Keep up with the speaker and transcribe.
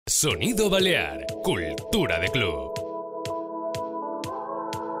Sonido Balear, cultura de club.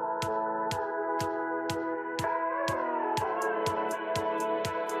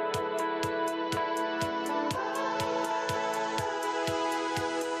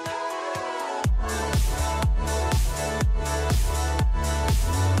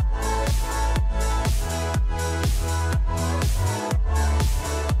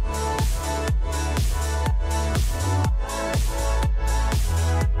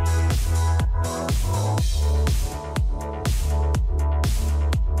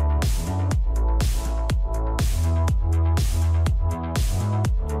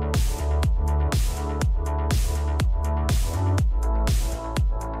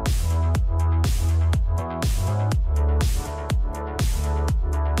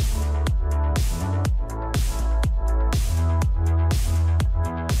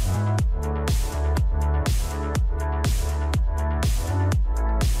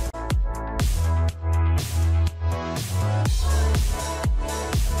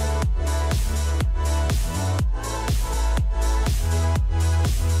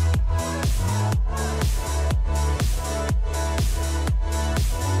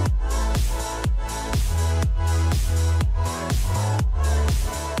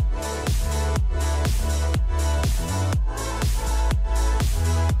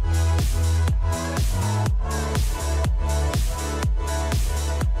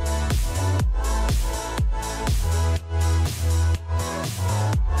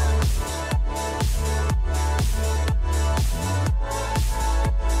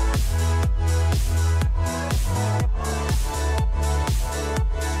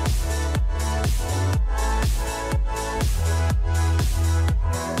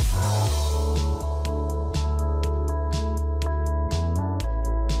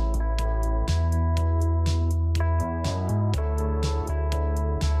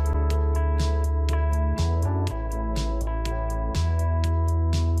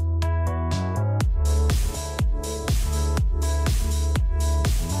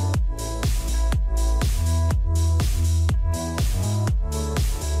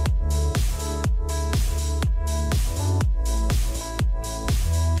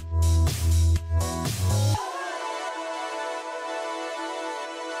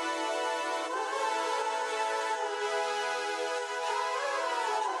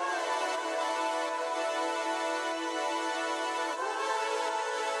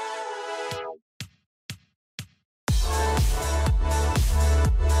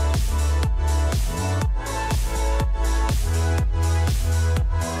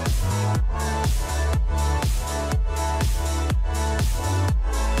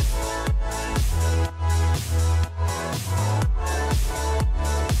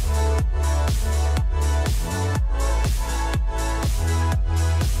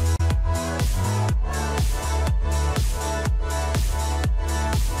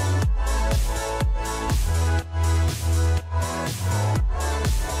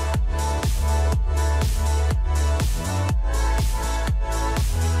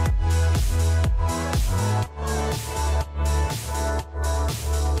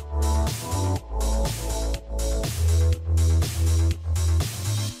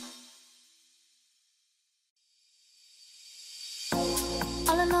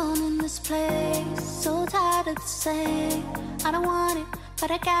 So tired of the same. I don't want it,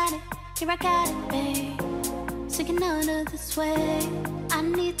 but I got it. Here I got it, babe. Sinking under this way. I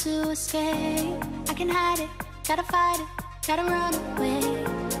need to escape. I can hide it, gotta fight it, gotta run away.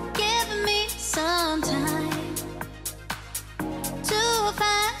 Give me some time to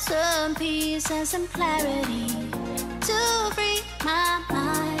find some peace and some clarity, to free my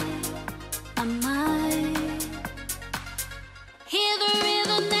mind, my mind. Hear the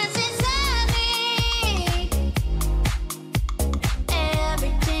rhythm that's inside me.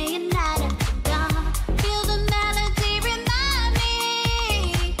 Every day and night at the dawn. Feel the melody remind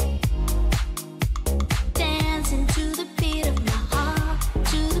me. Dancing to the beat of my heart,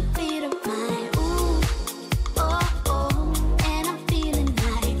 to the beat of mine. Ooh, oh, oh. And I'm feeling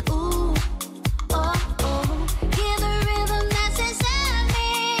like ooh, oh, oh.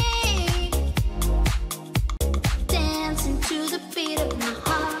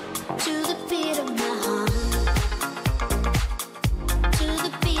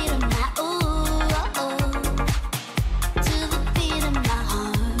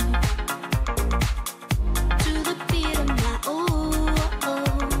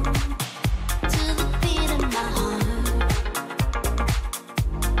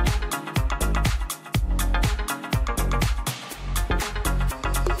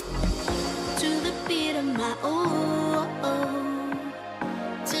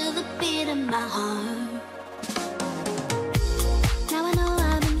 beat of my heart. Now I know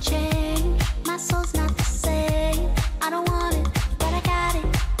I've been changed, my soul's not the same. I don't want it, but I got it,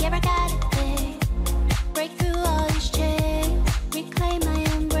 yeah I got it, babe. Break through all these chains, reclaim my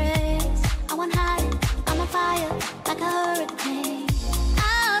embrace. I want higher, I'm on fire, like a hurricane.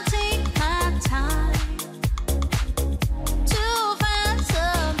 I'll take my time to find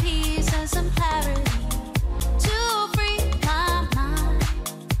some peace and some clarity, to free my mind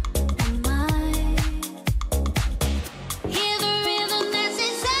and mind. Hear the rhythm that's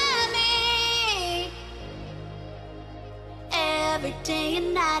inside me. Every day and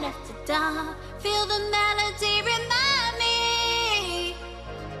night after dawn, feel the melody remind me.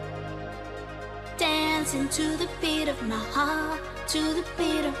 Dancing to the beat of my heart, to the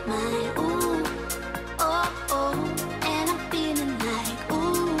beat of mine. Ooh, oh, oh, and I'm feeling like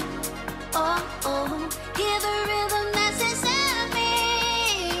ooh, oh, oh. Hear the rhythm that's inside me.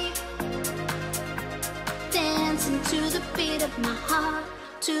 Dancing to the beat of my heart,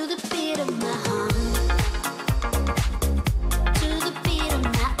 to the beat of my heart. To the beat of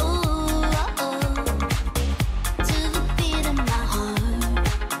my ooh, oh, oh. To the beat of my heart.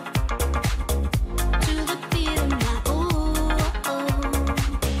 To the beat of my ooh, oh, oh.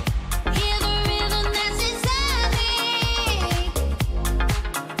 Hear the rhythm that's inside me.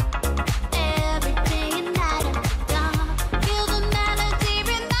 Every day and night after dawn, feel the melody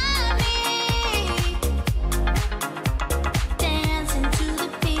remind me. Dancing to the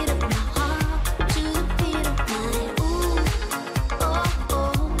beat of my heart, to the beat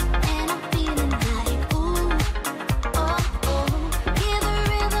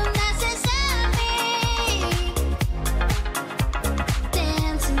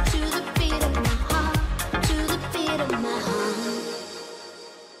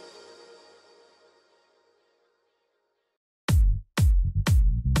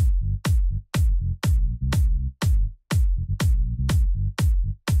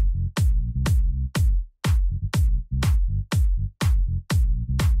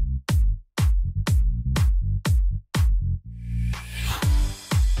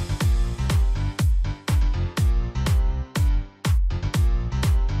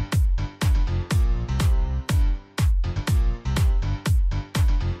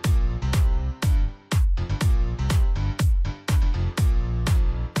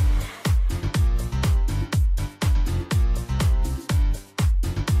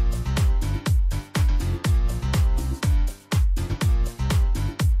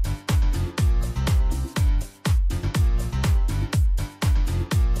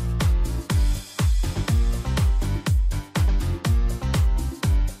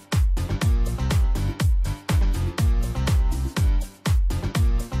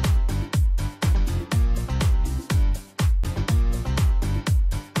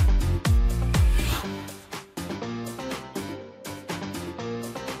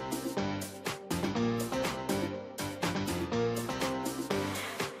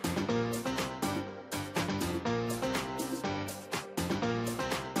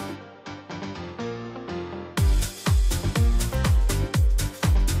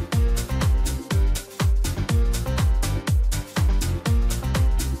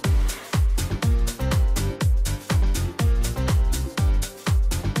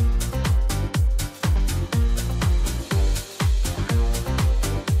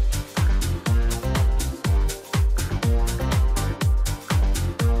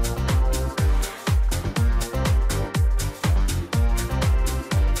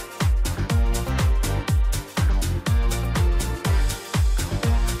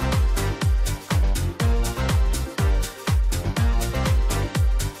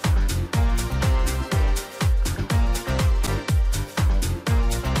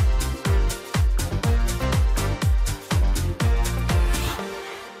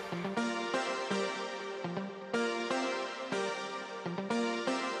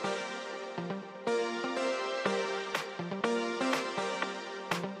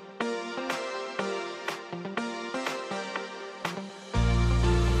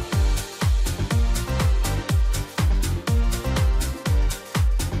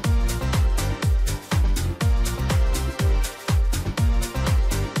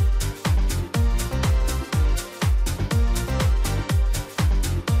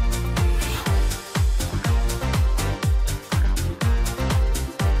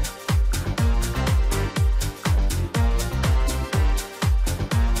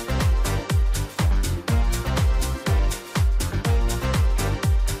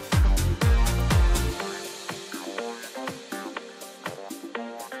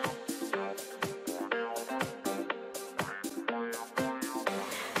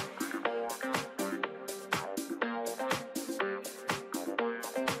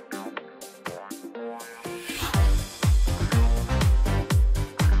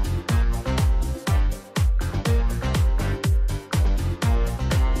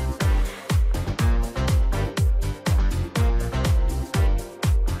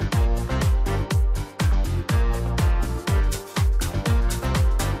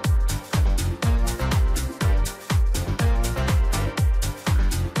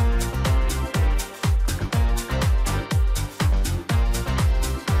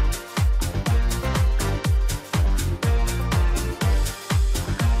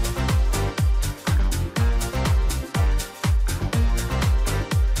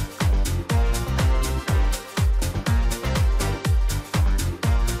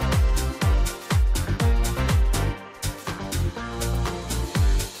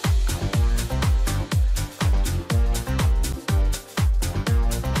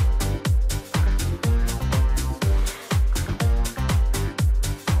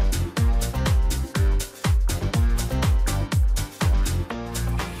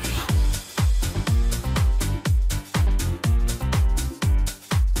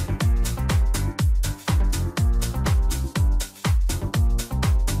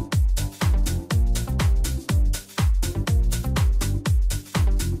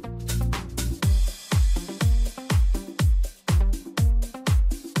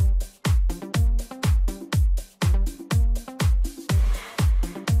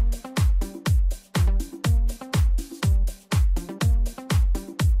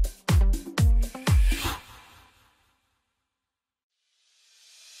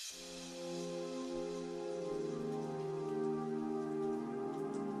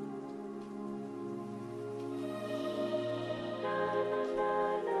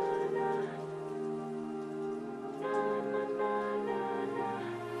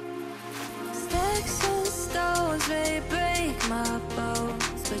my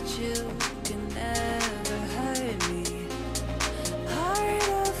bones, but you can never hurt me. Heart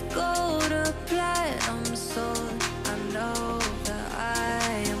of gold, a platinum soul. I know that I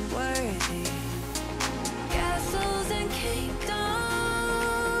am worthy. Castles and kingdoms,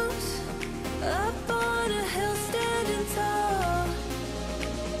 up on a hill standing tall,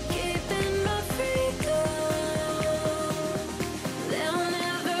 keeping my freedom. They'll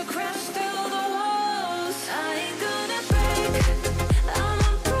never crash through the walls. I ain't gonna break, I'm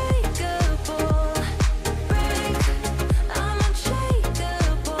unbreakable.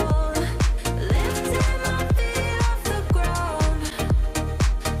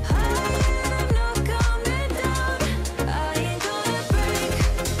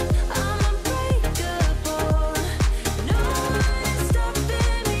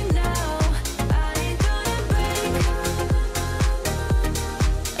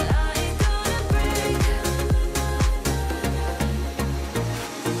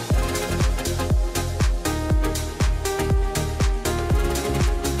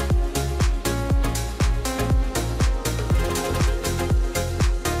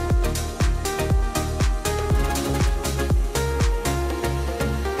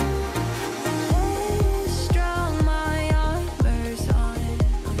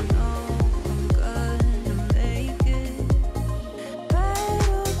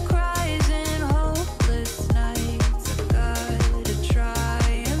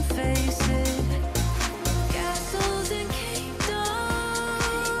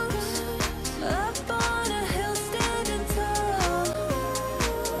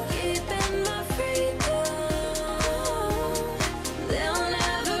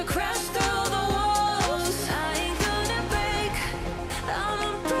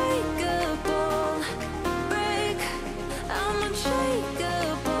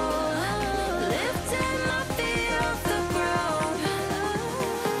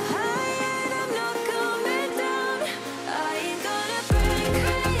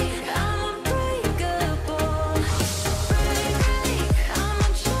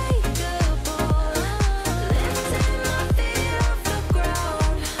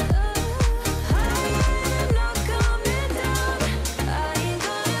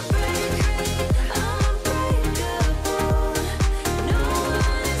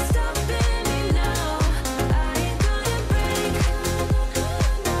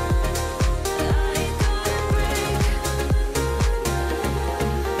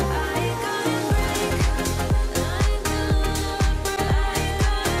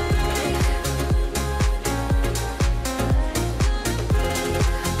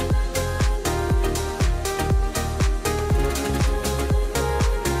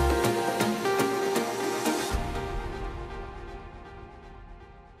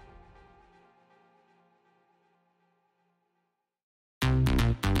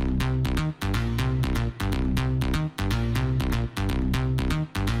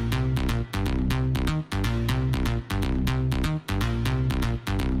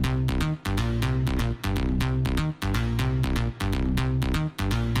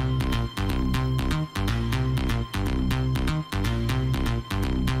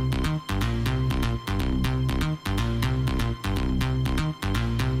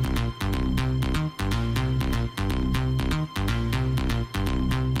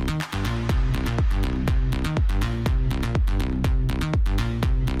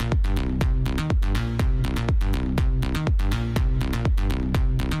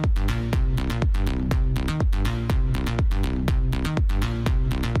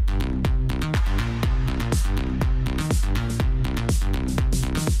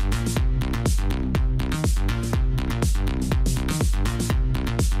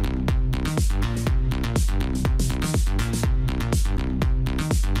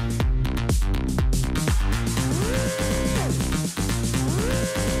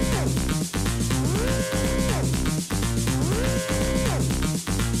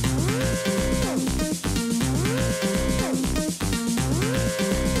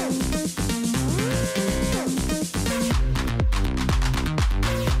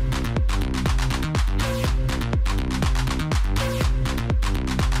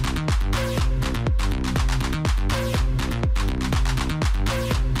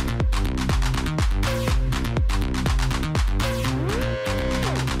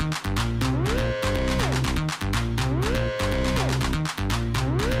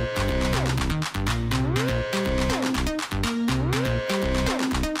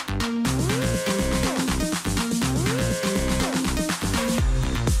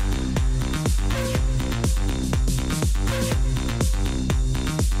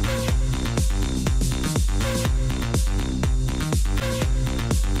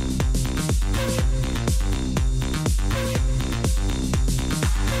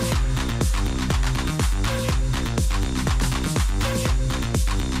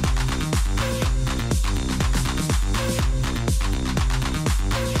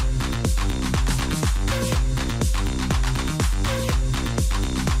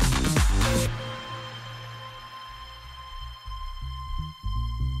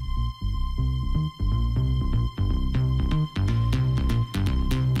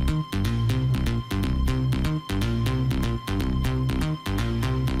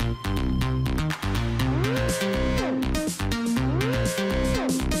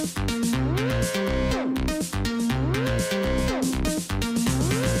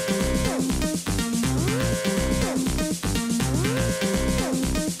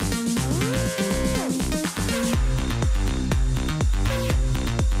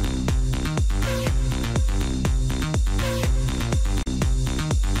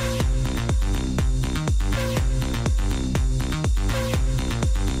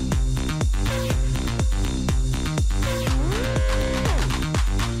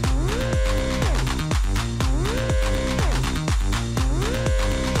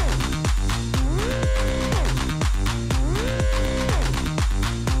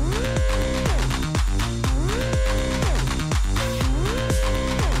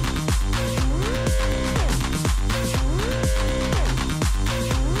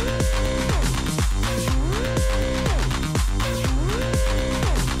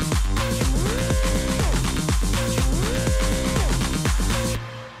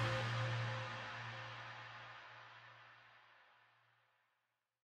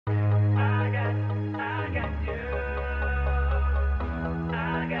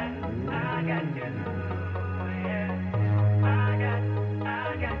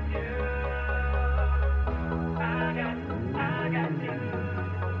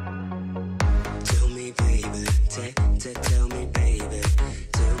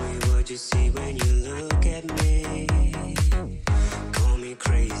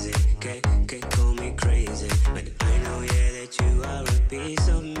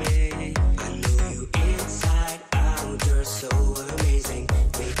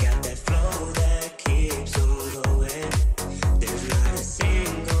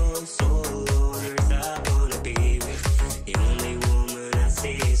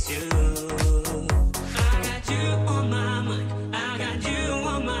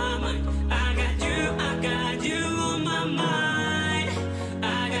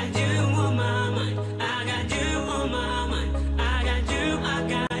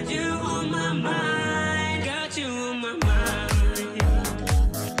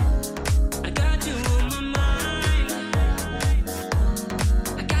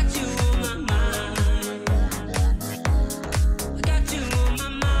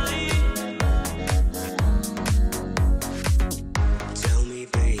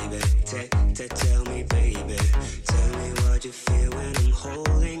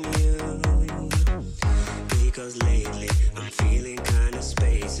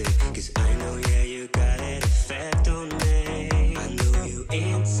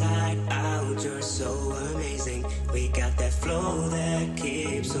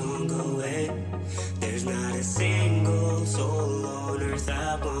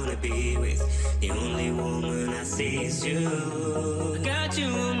 be with. The only woman I see is you. I got you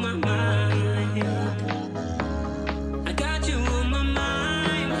on my mind. I got you on my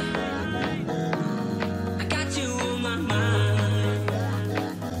mind. I got you on my mind.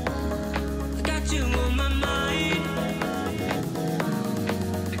 I got you on my mind.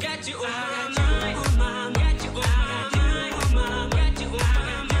 I got you on my mind.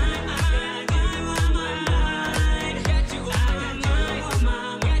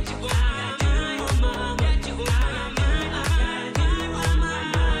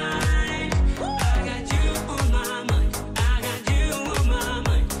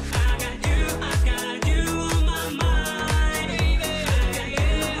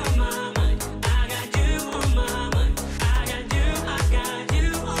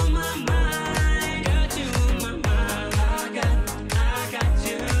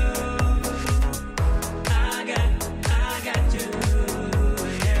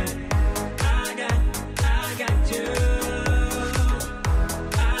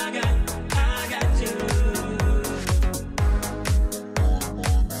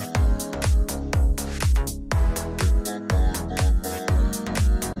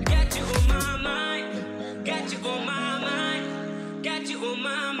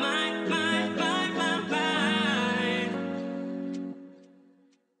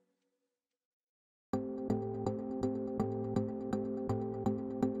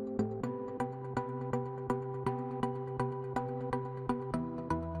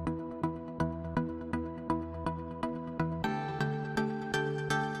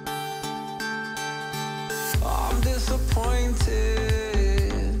 Disappointed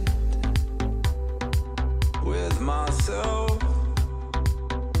with myself.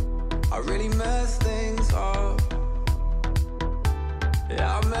 I really messed things up.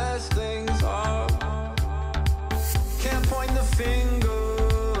 Yeah, I messed things up. Can't point the finger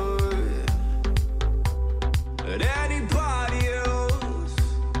at anybody else.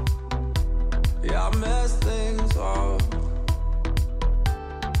 Yeah, I messed things up.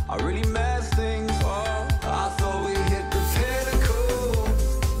 I really messed things up. I thought we hit the pinnacle,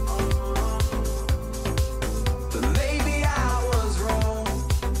 but maybe I was wrong.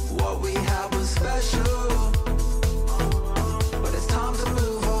 What we had was special, but it's time to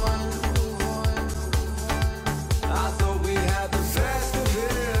move on. I thought we had the best of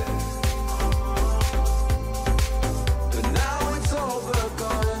it, but now it's over,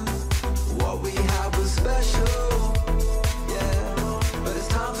 gone. What we had was special, yeah, but it's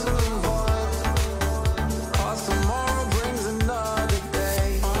time to move on. Tomorrow brings another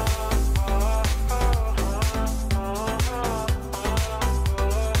day.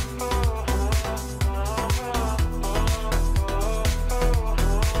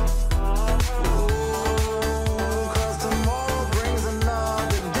 Ooh, 'cause tomorrow brings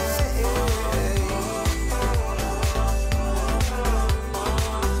another day.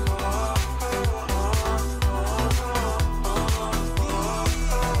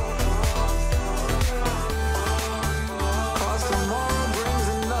 Cause tomorrow brings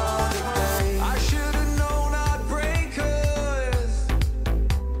another day. I should've known I'd break us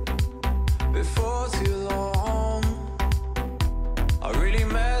before too long. I really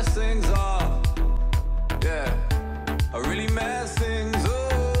messed things up. Yeah, I really messed things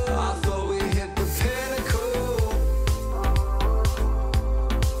up. I thought we hit the pinnacle,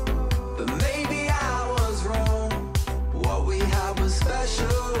 but maybe I was wrong. What we had was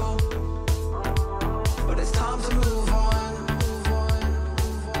special, but it's time to move on.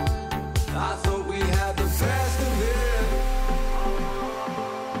 I thought we had the best of it,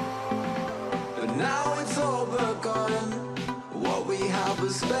 but now it's all but gone. What we had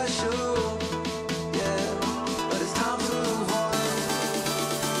was special, yeah, but it's time to move on.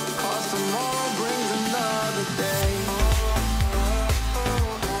 'Cause tomorrow brings another day.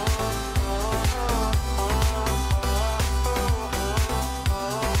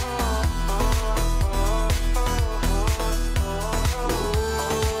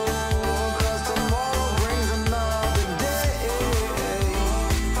 Cause tomorrow brings another day.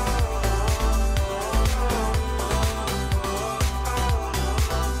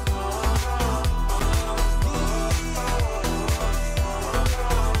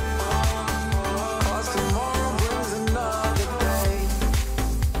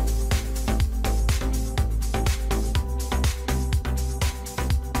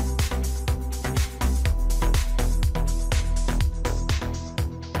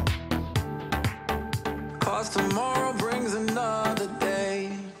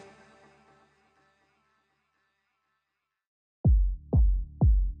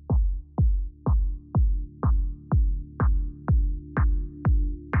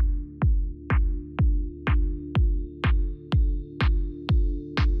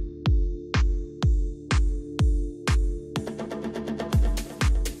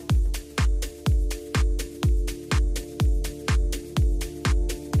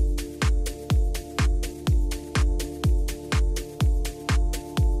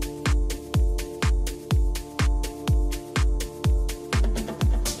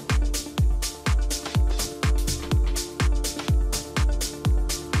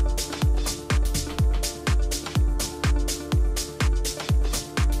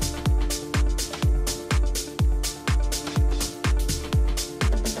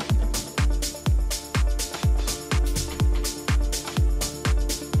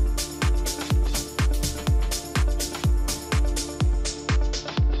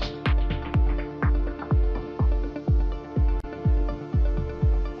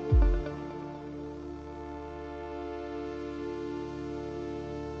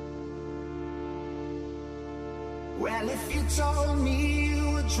 Well, if you told me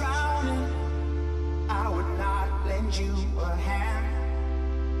you were drowning, I would not lend you a hand.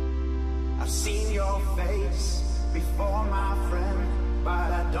 I've seen your face before, my friend,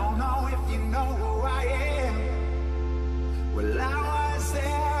 but I don't know if you know who I am. Well, I was there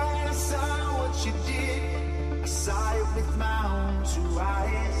and I saw what you did. I saw it with my own two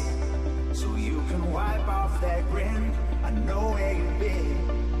eyes. So you can wipe off that grin. I know where you've been.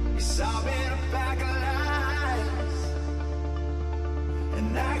 You're sobbing a pack of lies,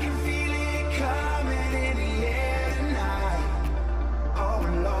 and I can feel it coming in the air tonight. Oh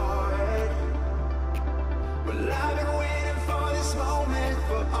Lord, well I've been waiting for this moment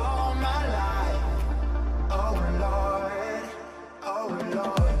for all my life. Oh Lord, oh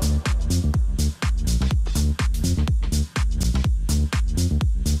Lord.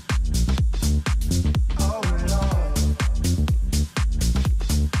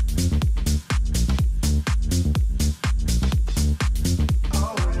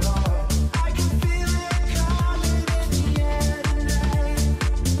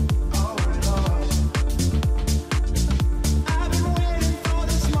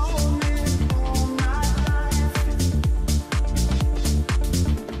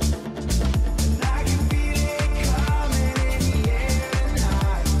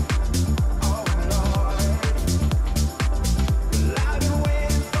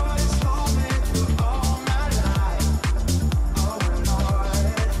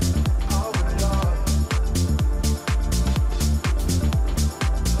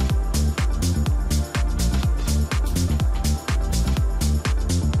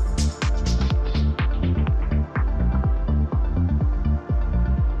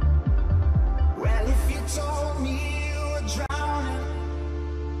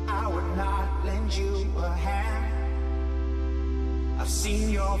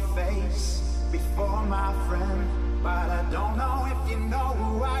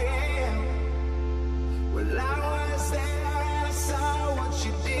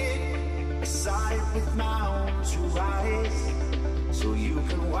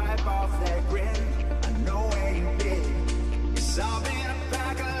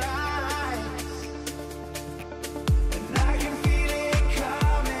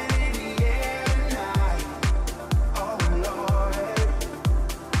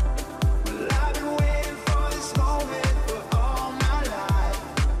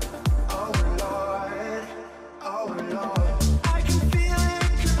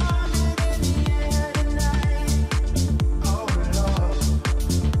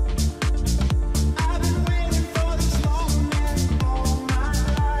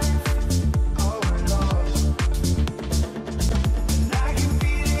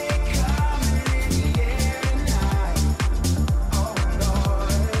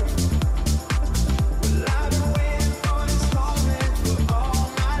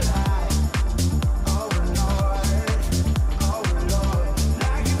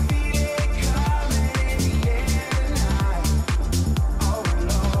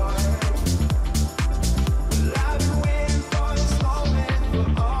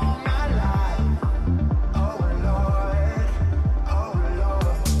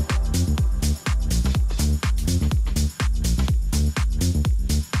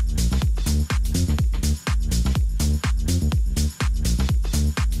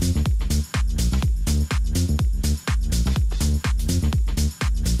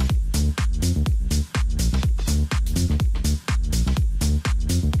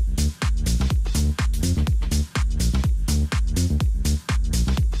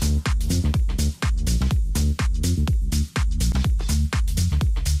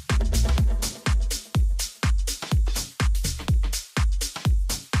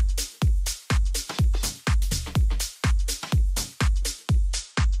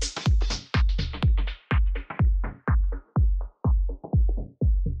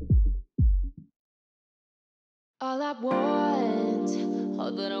 All I want,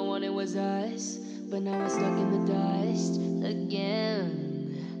 all that I wanted was us, but now I'm stuck in the dust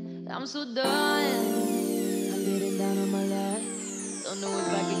again. I'm so done, I'm getting down on my luck. Don't know if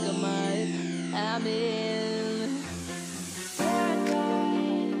I can come up. I'm in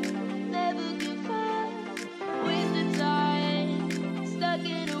paranoid, never give up, wasted time, stuck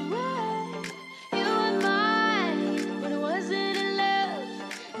in a rut. You were mine, but it wasn't in love,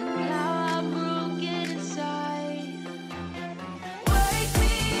 and now I'm broken inside. Wake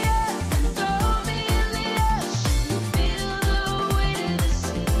me up, throw me in the ocean, feel the weight of the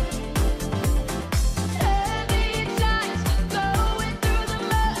sea. Heavy times, going through the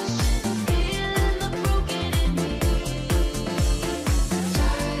motions, feeling the broken.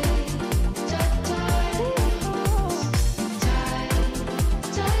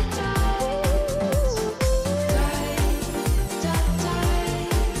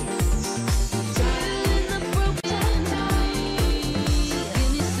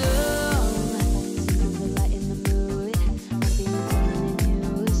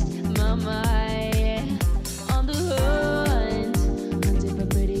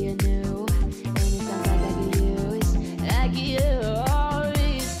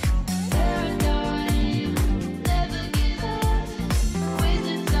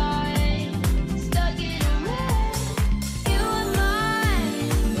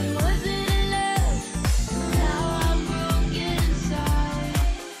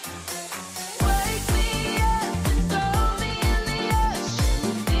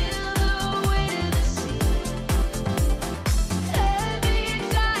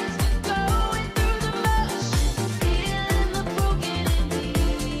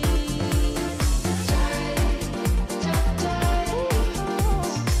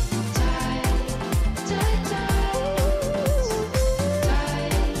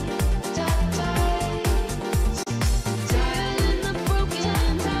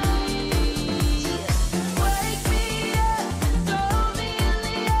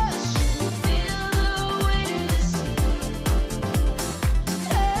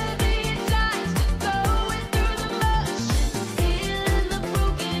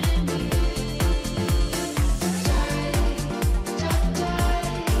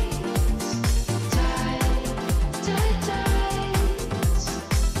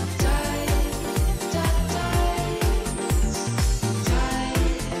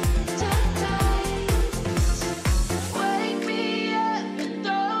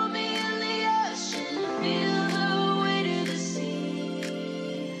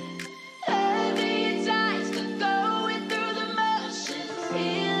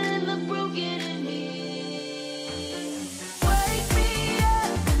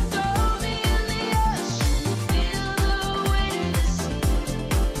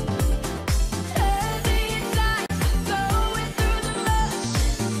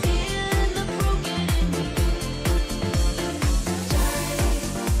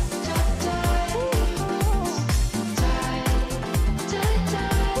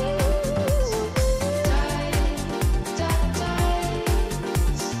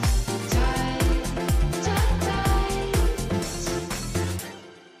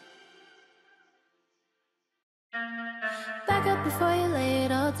 you lay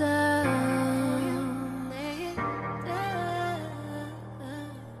it all down.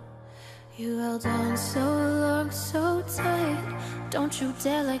 You held on so long, so tight. Don't you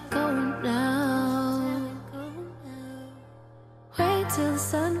dare let go now. Wait till the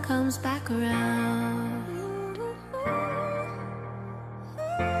sun comes back around.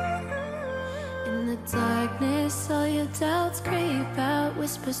 In the darkness, all your doubts creep out.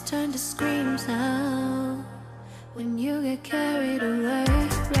 Whispers turn to screams now. When you get carried away,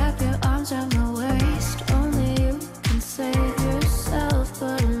 wrap your arms around my waist. Only you can save yourself,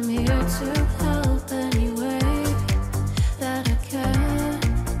 but I'm here to help anyway that I can.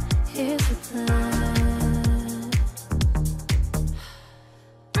 Here's the plan.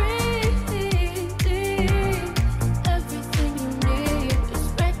 Breathe deep. Everything you need is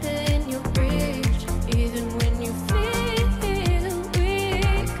right there in your reach. Even when you feel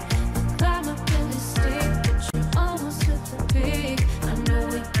weak, the climb up really steep, but you're almost at the peak. I know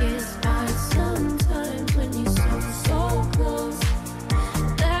it gets hard sometimes when you're so close.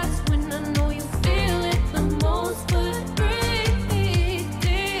 That's when I know you feel it the most. But breathe deep.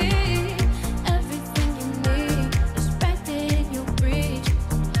 Everything you need is right there in your reach.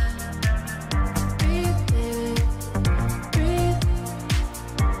 Breathe, baby. Breathe.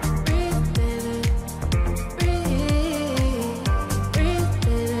 Breathe, baby. Breathe. Breathe,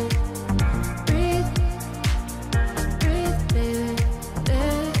 baby. Breathe. Breathe, baby.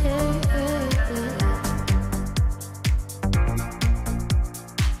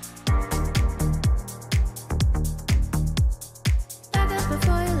 Back up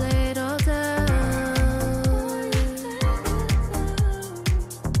before you lay it all down.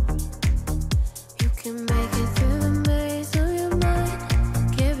 You can make it through the maze of your mind.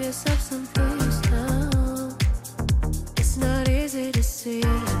 Give yourself some peace now. It's not easy to see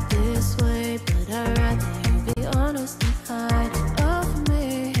it this way, but I'd rather you be honest and hide it all from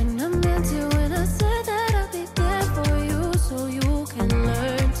me. And I meant it when I said that I'll be there for you, so you can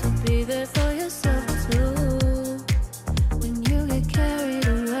learn to be there for yourself too. When you get carried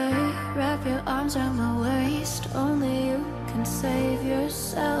away, wrap your arms around my waist. Only you can save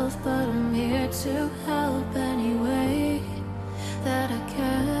yourself, but I'm here to help anyway that I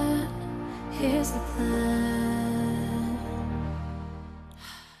can. Here's the plan.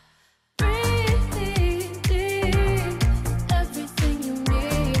 Breathe deep. Everything you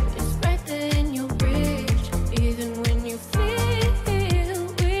need is right there in your reach. Even when you feel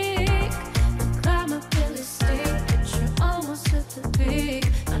weak, the climb up really steep, but you're almost at the peak.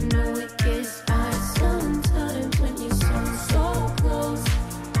 I know it gets hard sometimes when you're so close.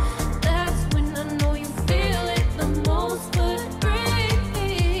 That's when I know you feel it the most. But breathe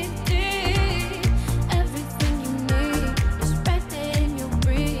deep. Everything you need is right there in your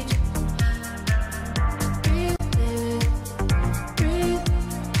reach. Breathe, baby. Breathe.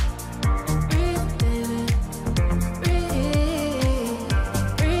 Breathe, baby. Breathe.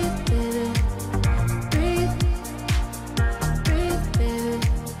 Breathe, baby. Breathe. Breathe, baby.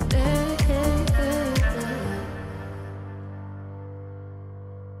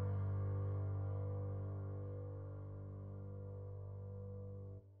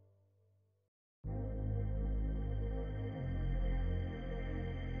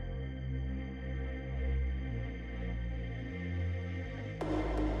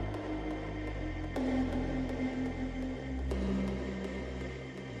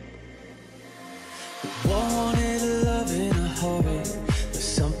 Wanted love in a hurry. There's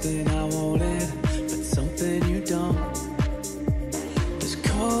something I wanted, but something you don't. Was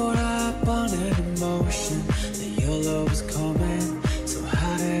caught up on an emotion that your love was coming. So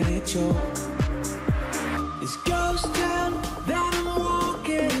how did it joke? This ghost town that I'm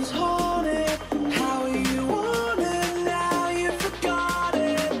walking is haunted. How you wanted, now you forgot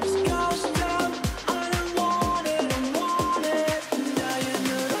it. This ghost town, I don't want it, I want it. Now you're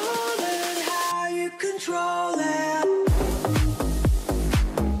not on it, how you control it.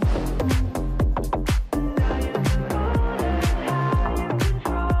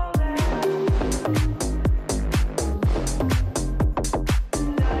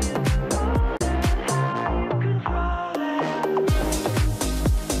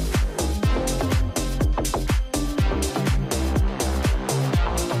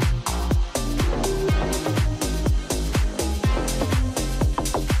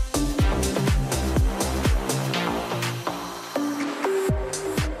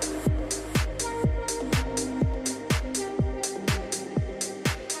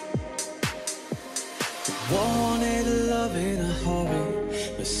 Wanted love in a hurry.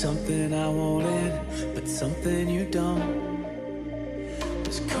 There's something I wanted, but something you don't.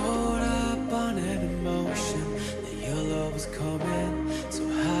 Was caught up on an emotion that your love was coming.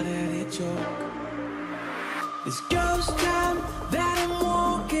 joke. This ghost town that I'm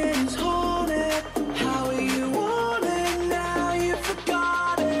walking is haunted. How are you wanted? Now you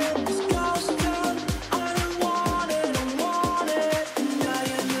forgot it. This ghost town, I don't want it, I want it. Now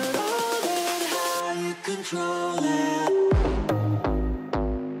you're not on it. How you control it?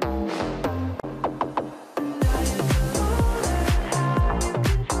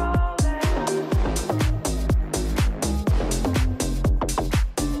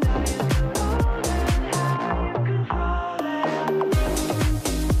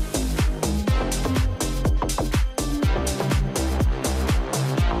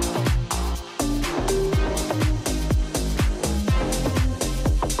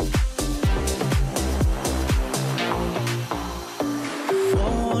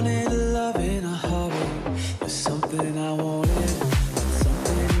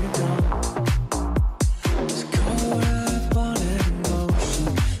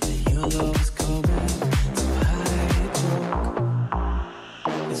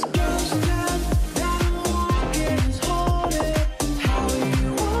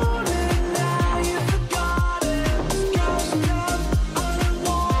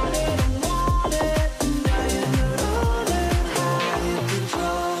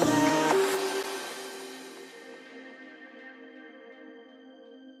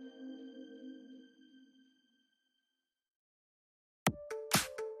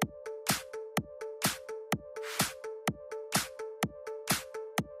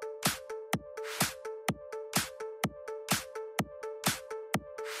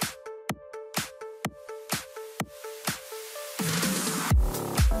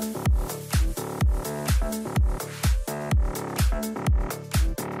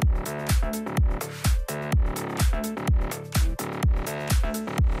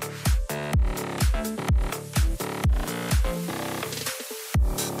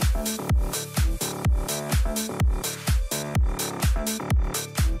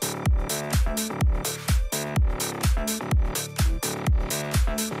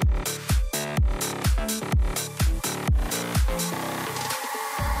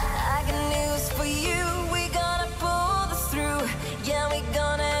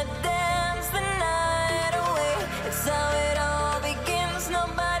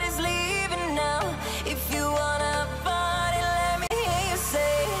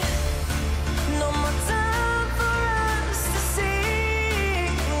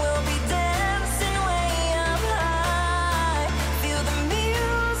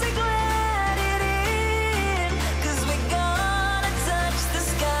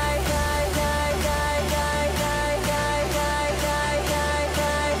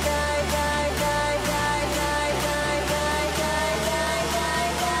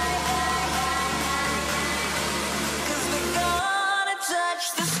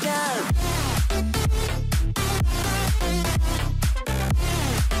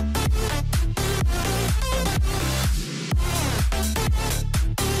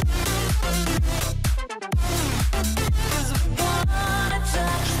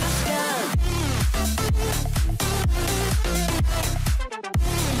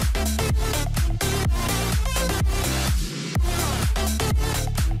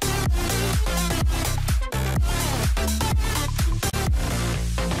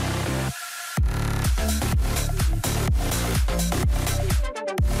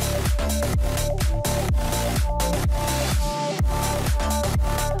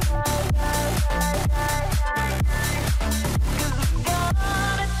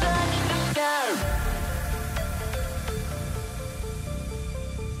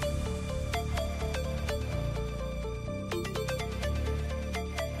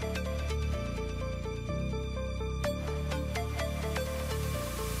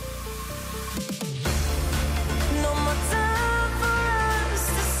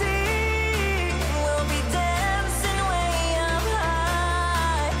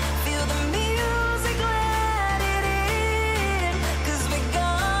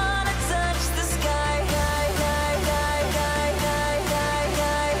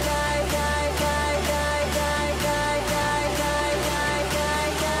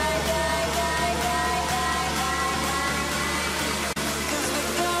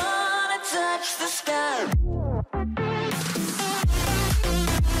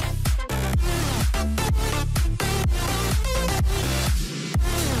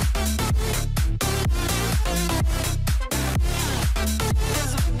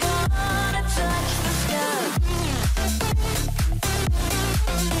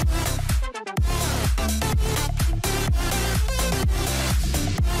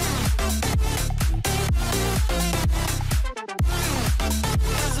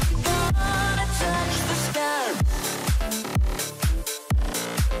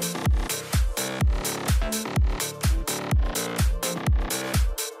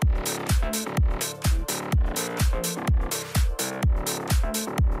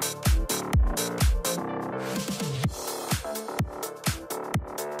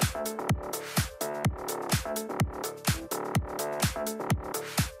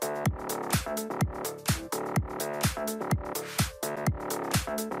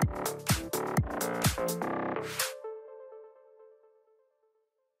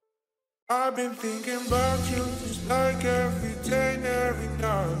 I've been thinking about you just like every day and every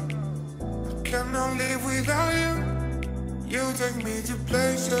night. I cannot live without you. You take me to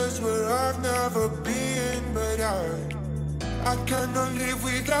places where I've never been, but I cannot live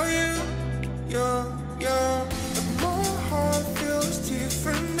without you. Yeah. And my heart feels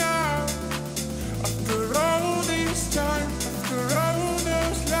different now. After all this time, after all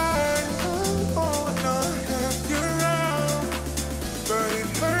those lies, I wanna have you around. But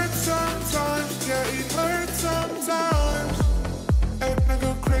it hurts sometimes, yeah, it hurts sometimes. And I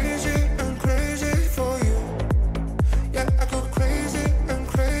go crazy and crazy for you. Yeah, I go crazy and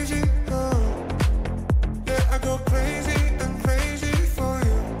crazy, yeah, I go crazy and crazy for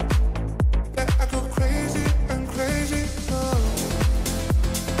you. Yeah, I go crazy and crazy,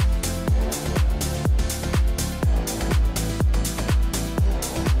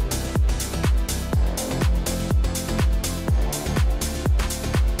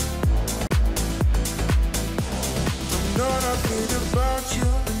 I'm not afraid about you,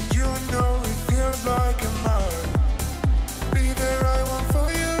 and you know it feels like a mine. Be the right one for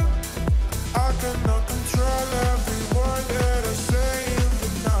you. I cannot control every word that I say in the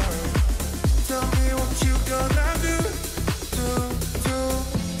night. Tell me what you gonna do.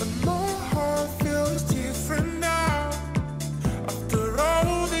 But my heart feels different now. After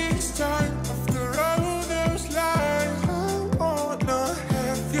all this time, after all those lies, I wanna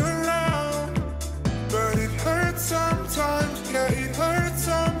have you around. But it hurts sometimes, yeah, it hurts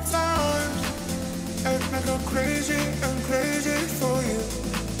sometimes. And I go crazy and crazy for you.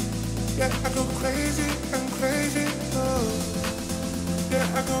 Yeah, I go crazy and crazy,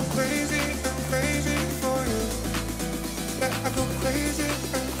 yeah, I go crazy and crazy for you. Yeah, I go crazy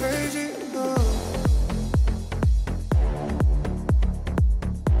and crazy,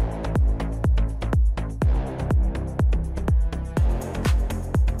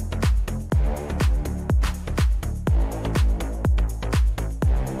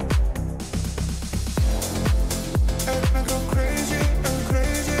 And I go crazy and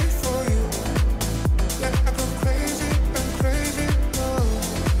crazy for you. Yeah, I go crazy and crazy,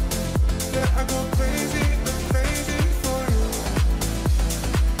 yeah, I go crazy and crazy for you.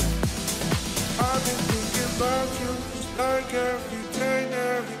 I've been thinking about you just like every day and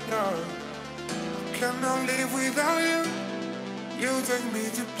every night. Cannot live without you. You take me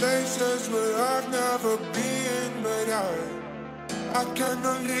to places where I've never been, but I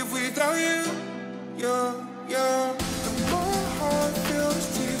cannot live without you. Yeah. And my heart feels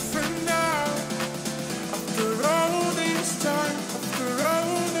different now. After all this time, after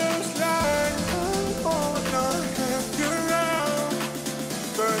all those lies, I wanna have you around.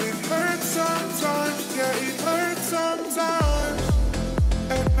 But it hurts sometimes, yeah, it hurts sometimes.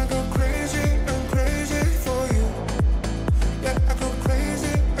 And I go crazy and crazy for you. Yeah, I go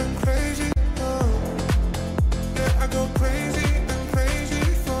crazy and crazy, yeah, I go crazy and crazy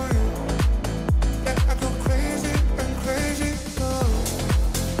for you. Yeah, I go crazy and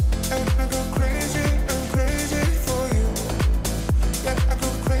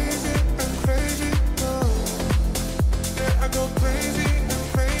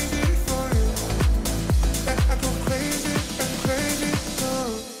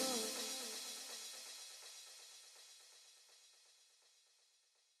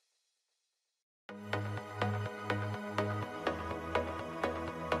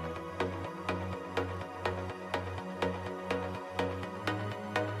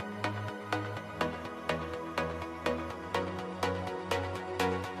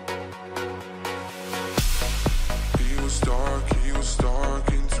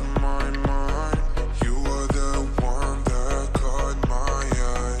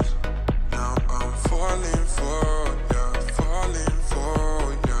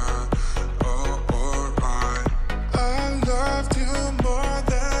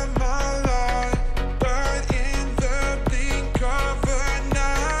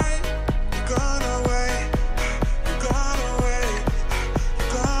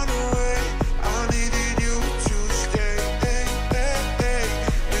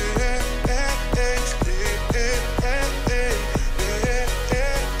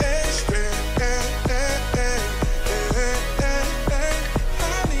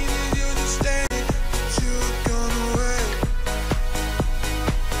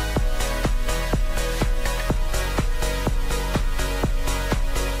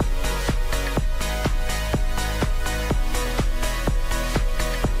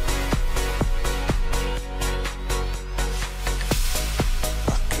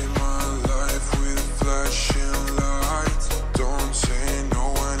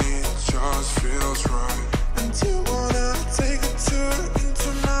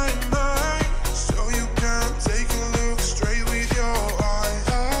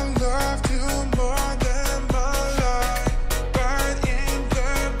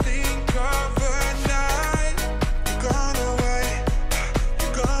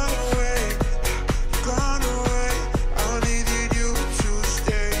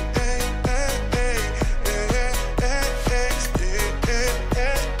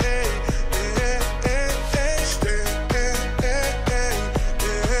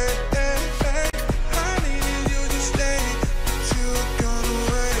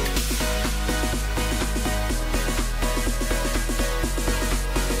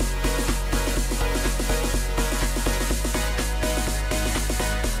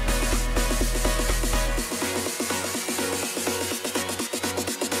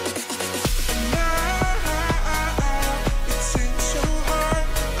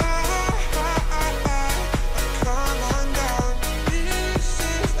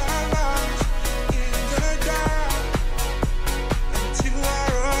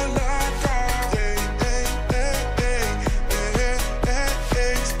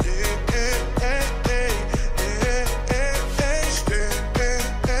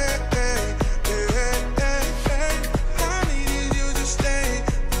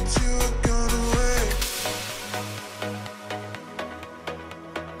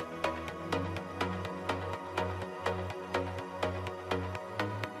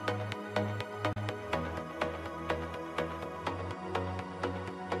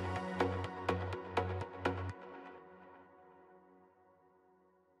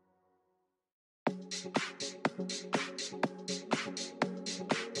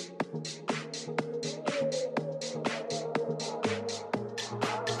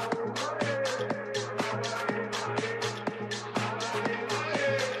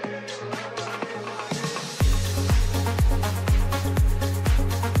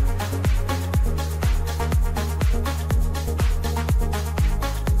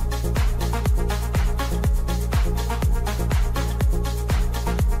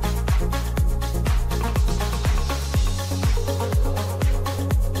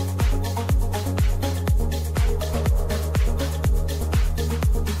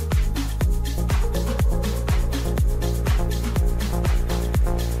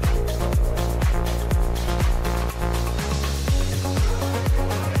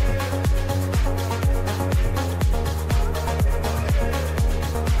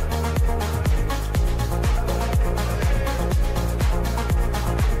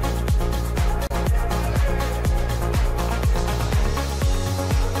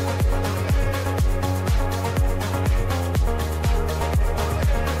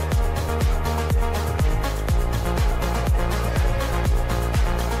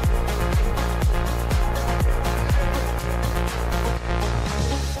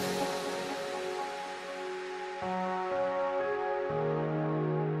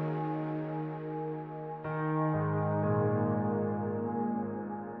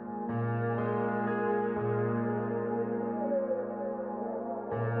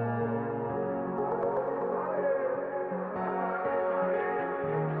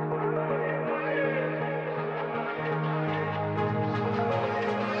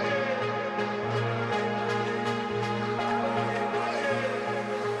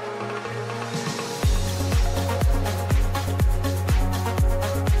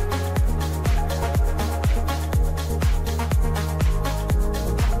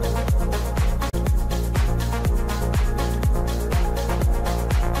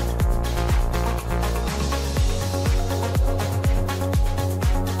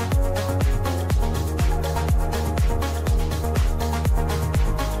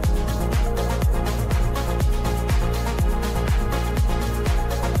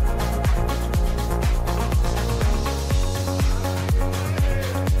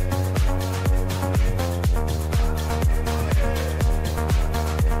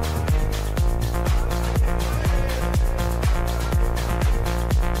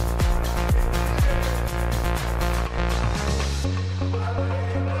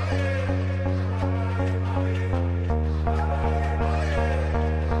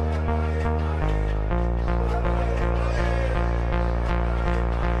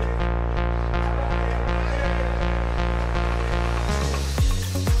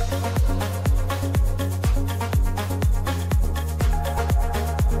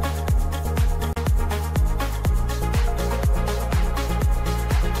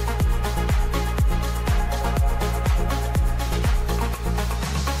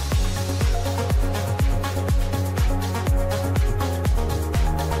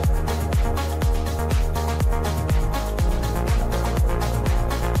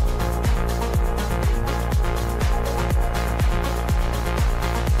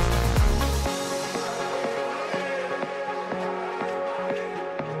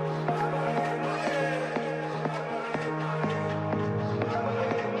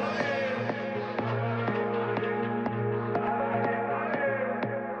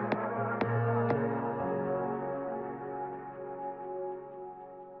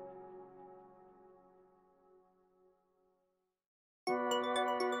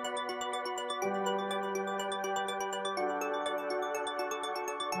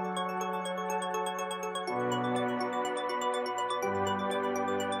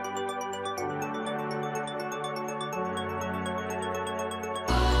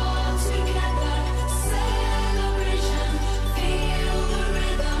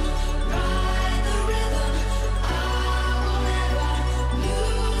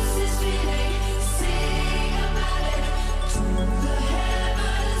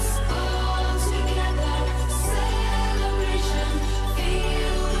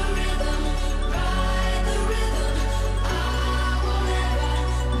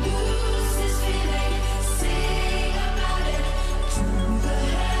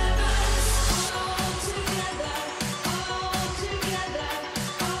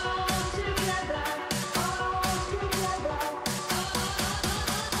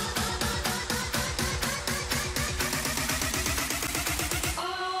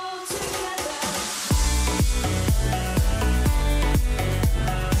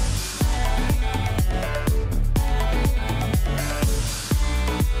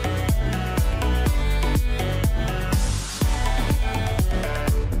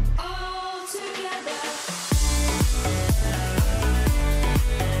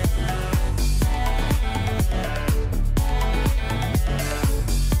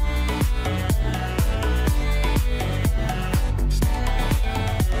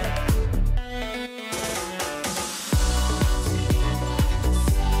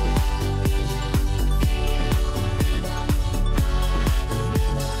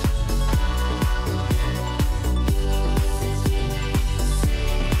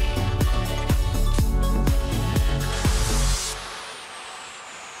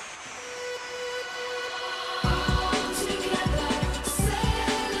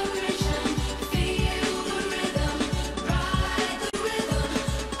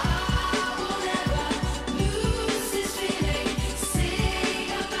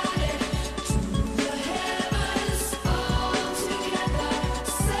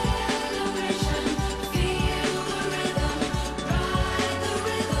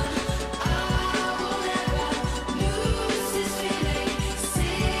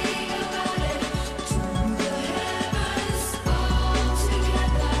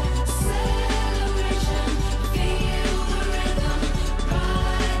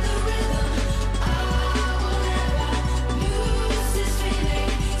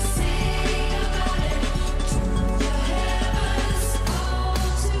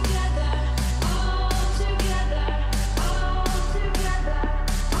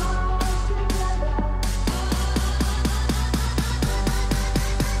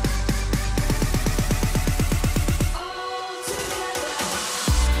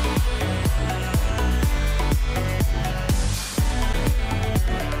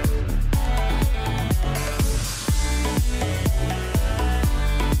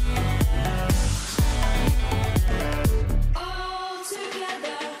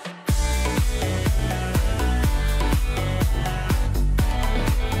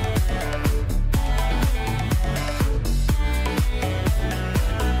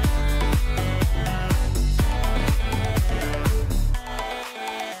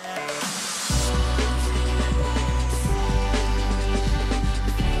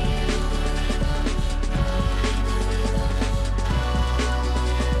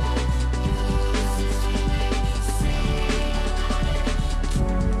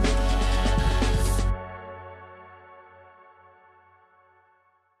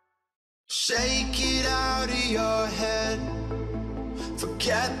Shake it out of your head.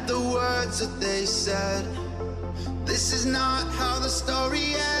 Forget the words that they said. This is not how the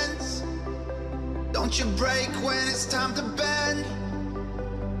story ends. Don't you break when it's time to bend.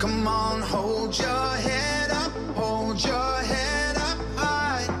 Come on, hold your head up, hold your head up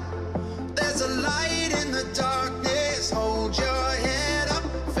high. There's a light in the darkness. Hold your head up,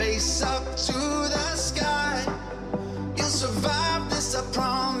 face up to the sky. You'll survive this, I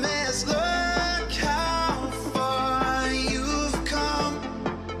promise. Look how far you've come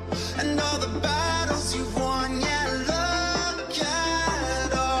and all the battles you've won. Yeah, look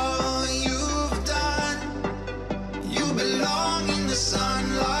at all you've done. You belong in the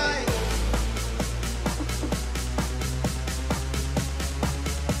sunlight.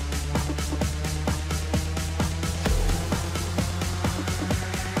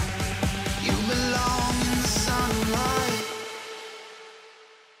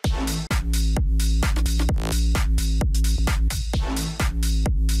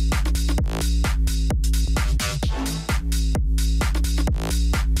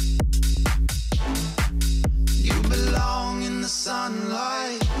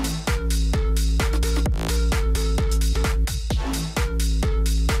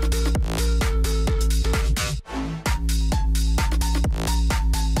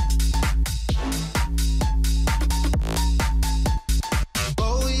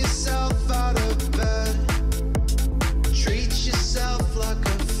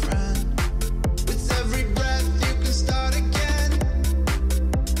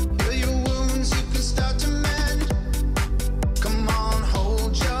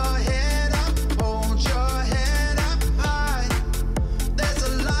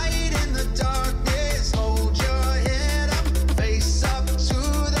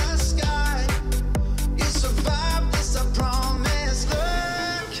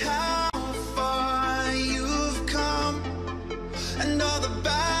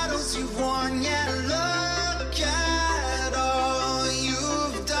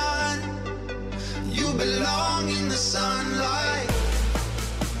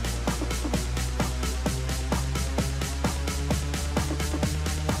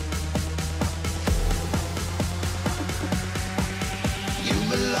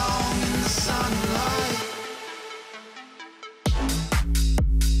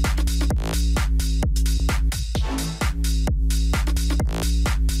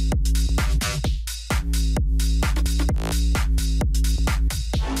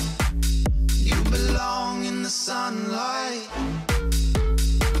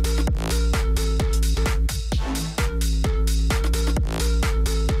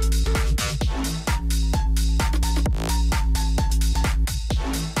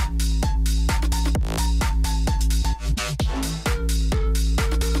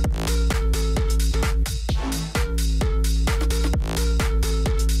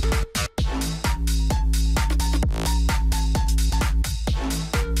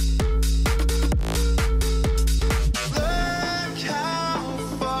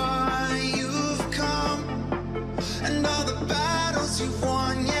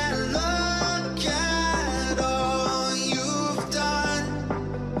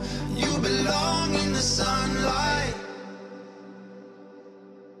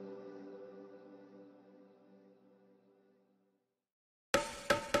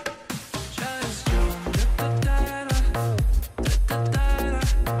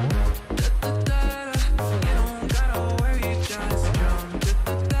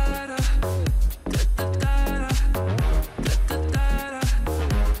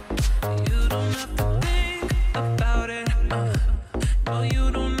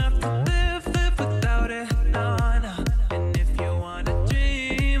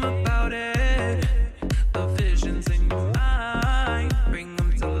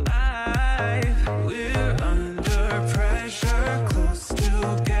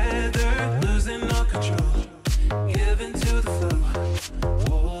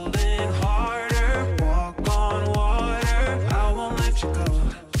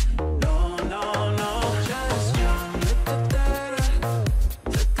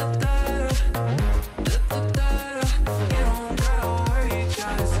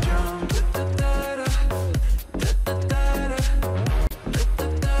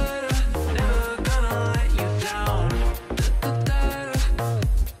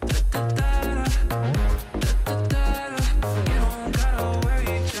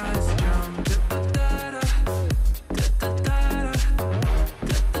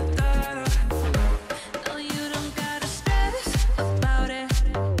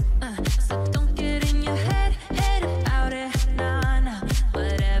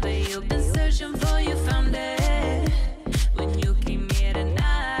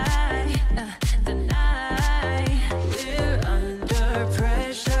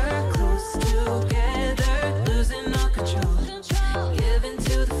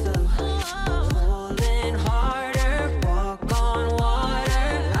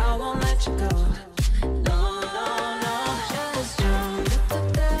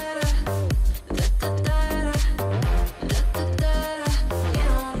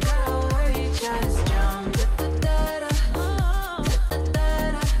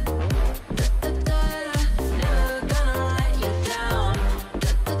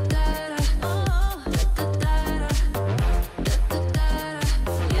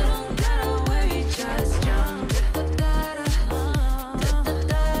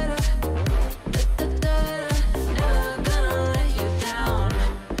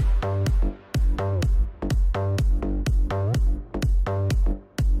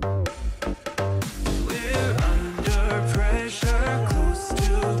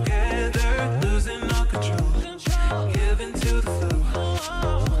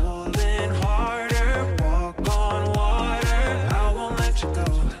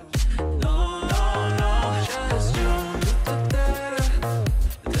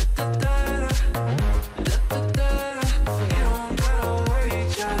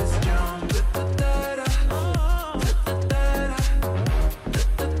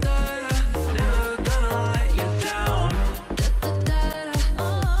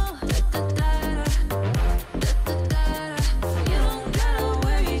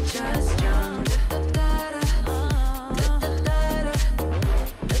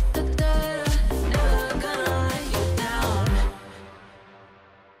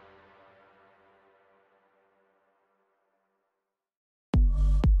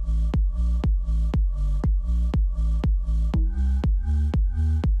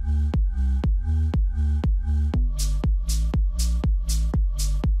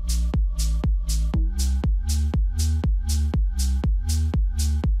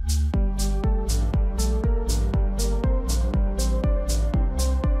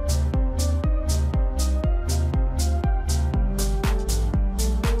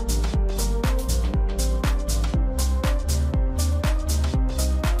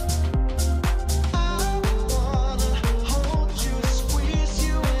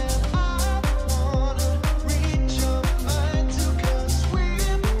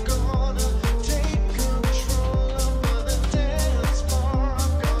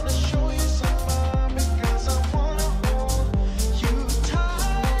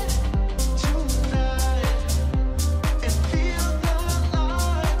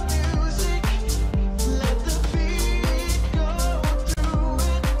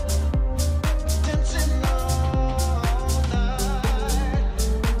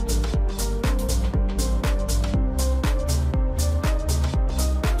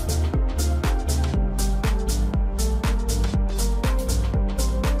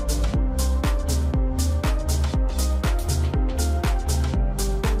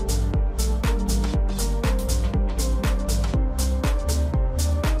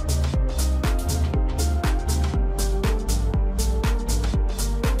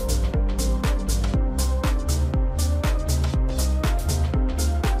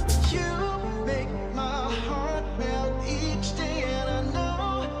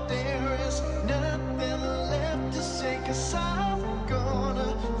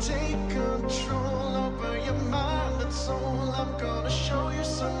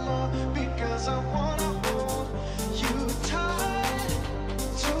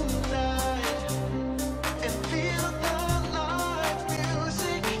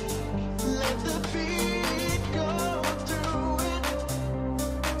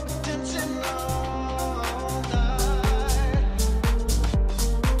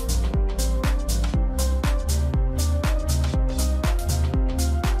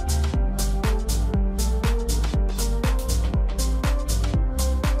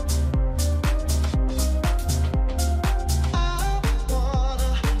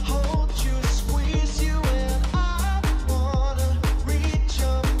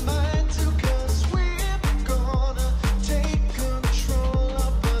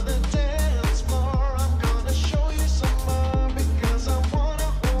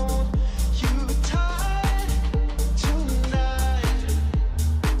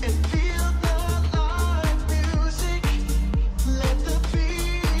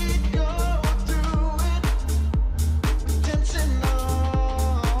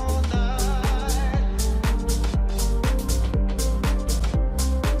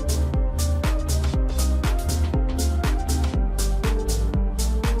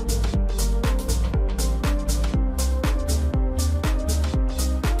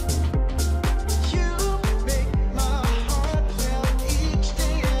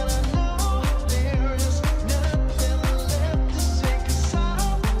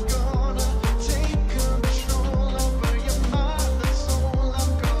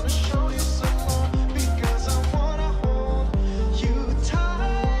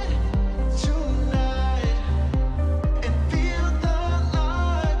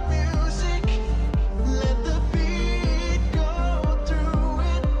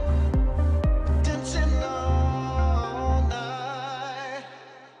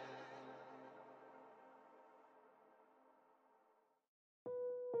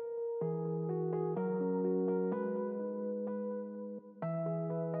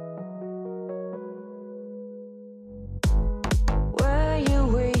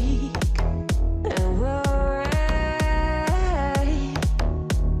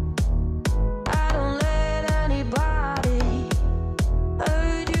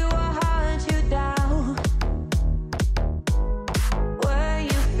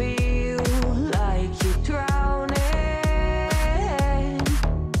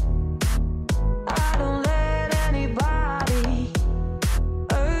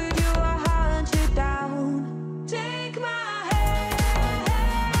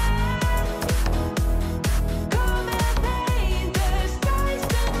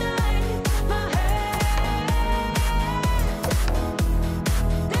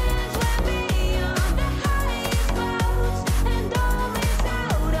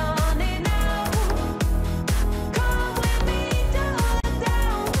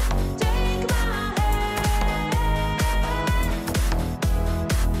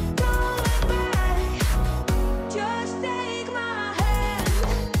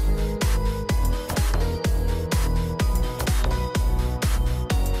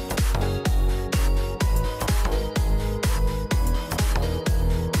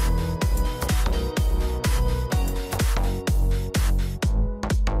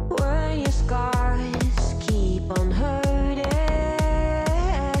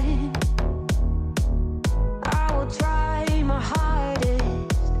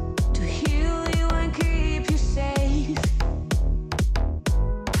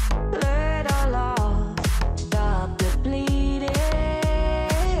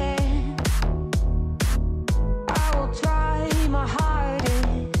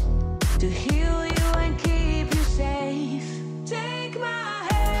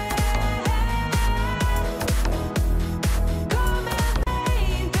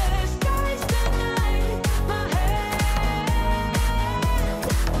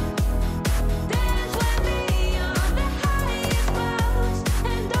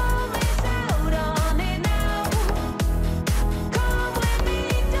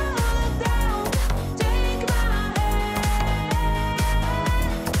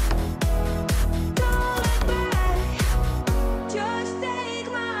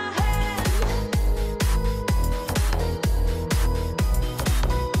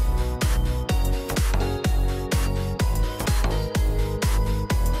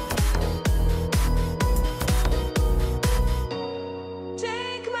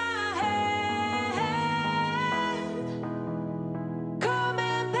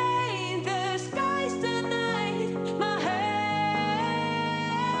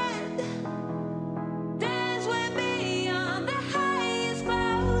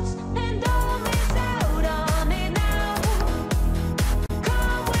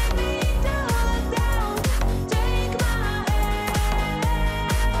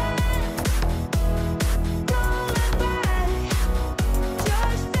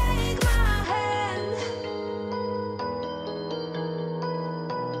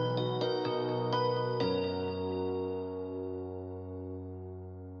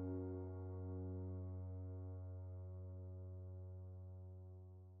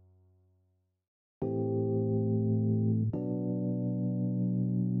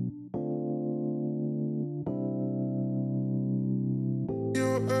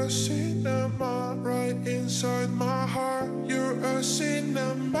 a cinema right inside my heart. You're a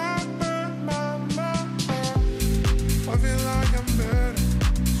cinema. I feel like I'm better,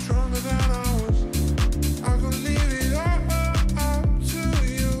 stronger than I was. I could leave it all up to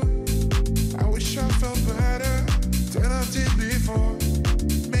you. I wish I felt better than I did before.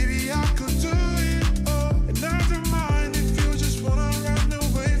 Maybe I could do it all, and I don't mind if you just wanna run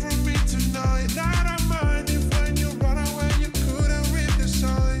away from me tonight. And I don't mind if when you run away you couldn't read the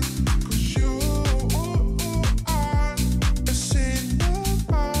signs. 'Cause you are a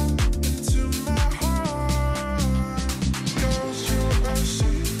cinema into my heart. 'Cause you're a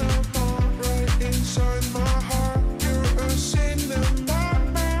cinema right inside my heart. You're a cinema.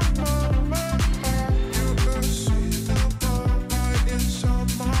 You're a cinema right inside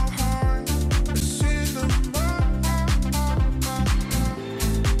my heart. A cinema.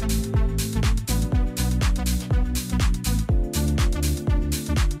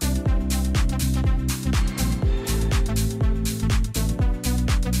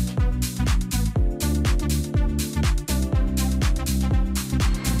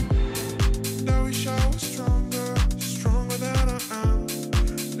 I wish I was stronger, stronger than I am.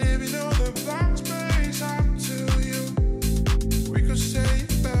 Living all the blank space up to you. We could say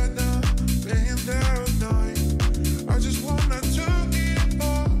it better, laying there all night. I just wanna do it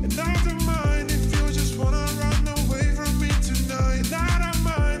all, and I don't mind if you just wanna run away from me tonight. And I don't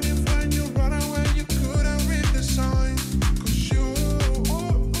mind if when you run away you couldn't read the signs. 'Cause you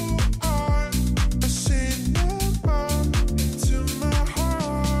are a cinema into my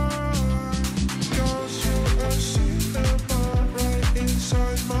heart. 'Cause you're a cinema right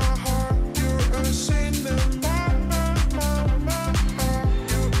inside my heart. You're a cinema.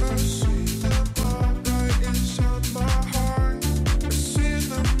 You're a cinema right inside my heart. A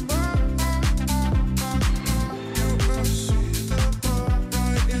cinema. You're a cinema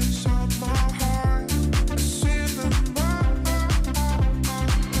right inside my heart. A cinema.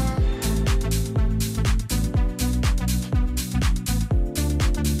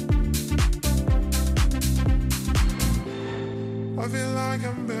 I feel like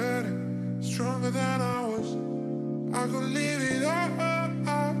I'm better, stronger than I was. I could leave it all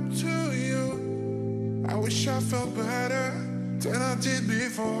up to you. I wish I felt better than I did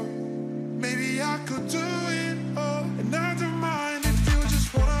before. Maybe I could do it all, and I don't mind if you just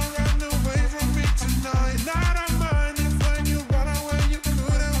wanna run away from me tonight. And I don't mind if when you run away you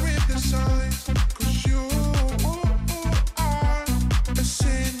couldn't read the signs. 'Cause you are a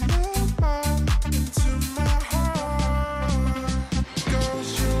cinema into my heart. 'Cause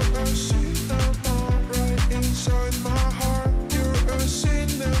you're a cinema right inside my heart. You're a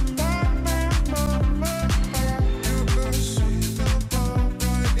cinema. You're a cinema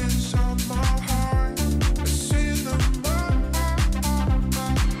right inside my heart. A cinema.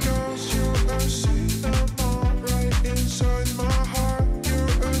 'Cause you're a cinema right inside my heart.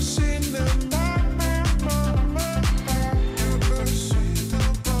 You're a cinema. You're a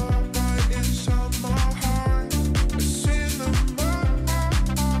cinema right inside my heart. A cinema.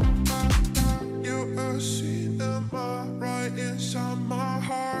 You're a cinema right inside my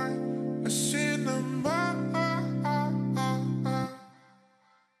heart. A cinema.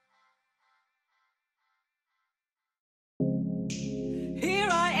 Here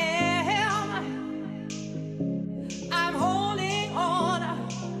I am, I'm holding on.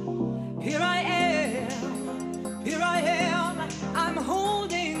 Here I am, I'm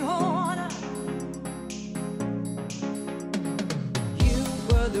holding on. You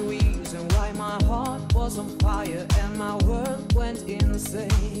were the reason why my heart was on fire and my world went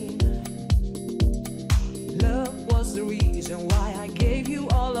insane. Love was the reason why I gave you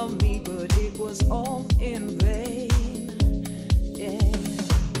all of me, but it was all in vain. Yeah.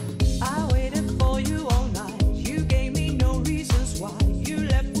 I waited for you all night. You gave me no reasons why. You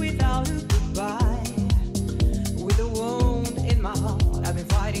left without a goodbye. With a wound in my heart, I've been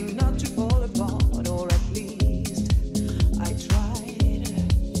fighting not to fall apart, or at least I tried.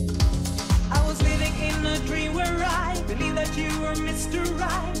 I was living in a dream where I believed that you were Mr.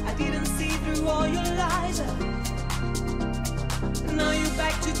 Right. I didn't see through all your lies. Now you're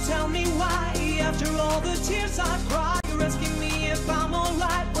back to tell me why. After all the tears I cried, you're asking me if I'm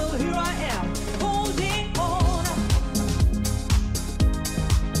alright. Well, here I am, holding on.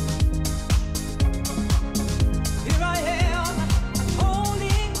 Here I am,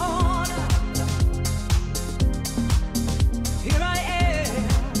 holding on. Here I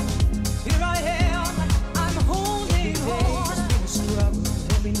am, I'm holding on. It's been a struggle,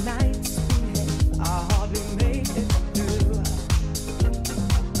 every night's been hell. I hardly made it through.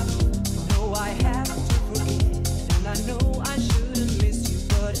 No, I have to forget, and I know I shouldn't miss you,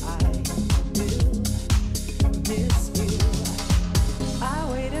 but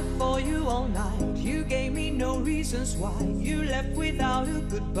reasons why you left without a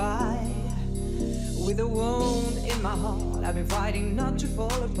goodbye. With a wound in my heart, I've been fighting not to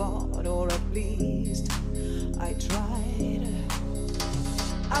fall apart, or at least I tried.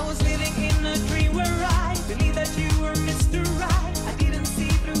 I was living in a dream where I believed that you were Mr. Right. I didn't see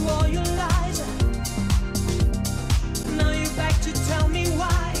through all your lies. Now you're back to tell me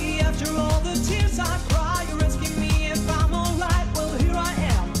why. After all the tears I cry, you're asking me if I'm alright. Well, here I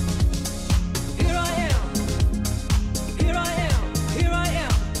am. Here I am. Here I am. Here I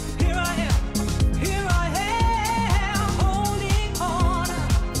am. Here I am. Here I am, holding on.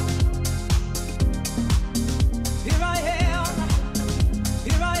 Here I am.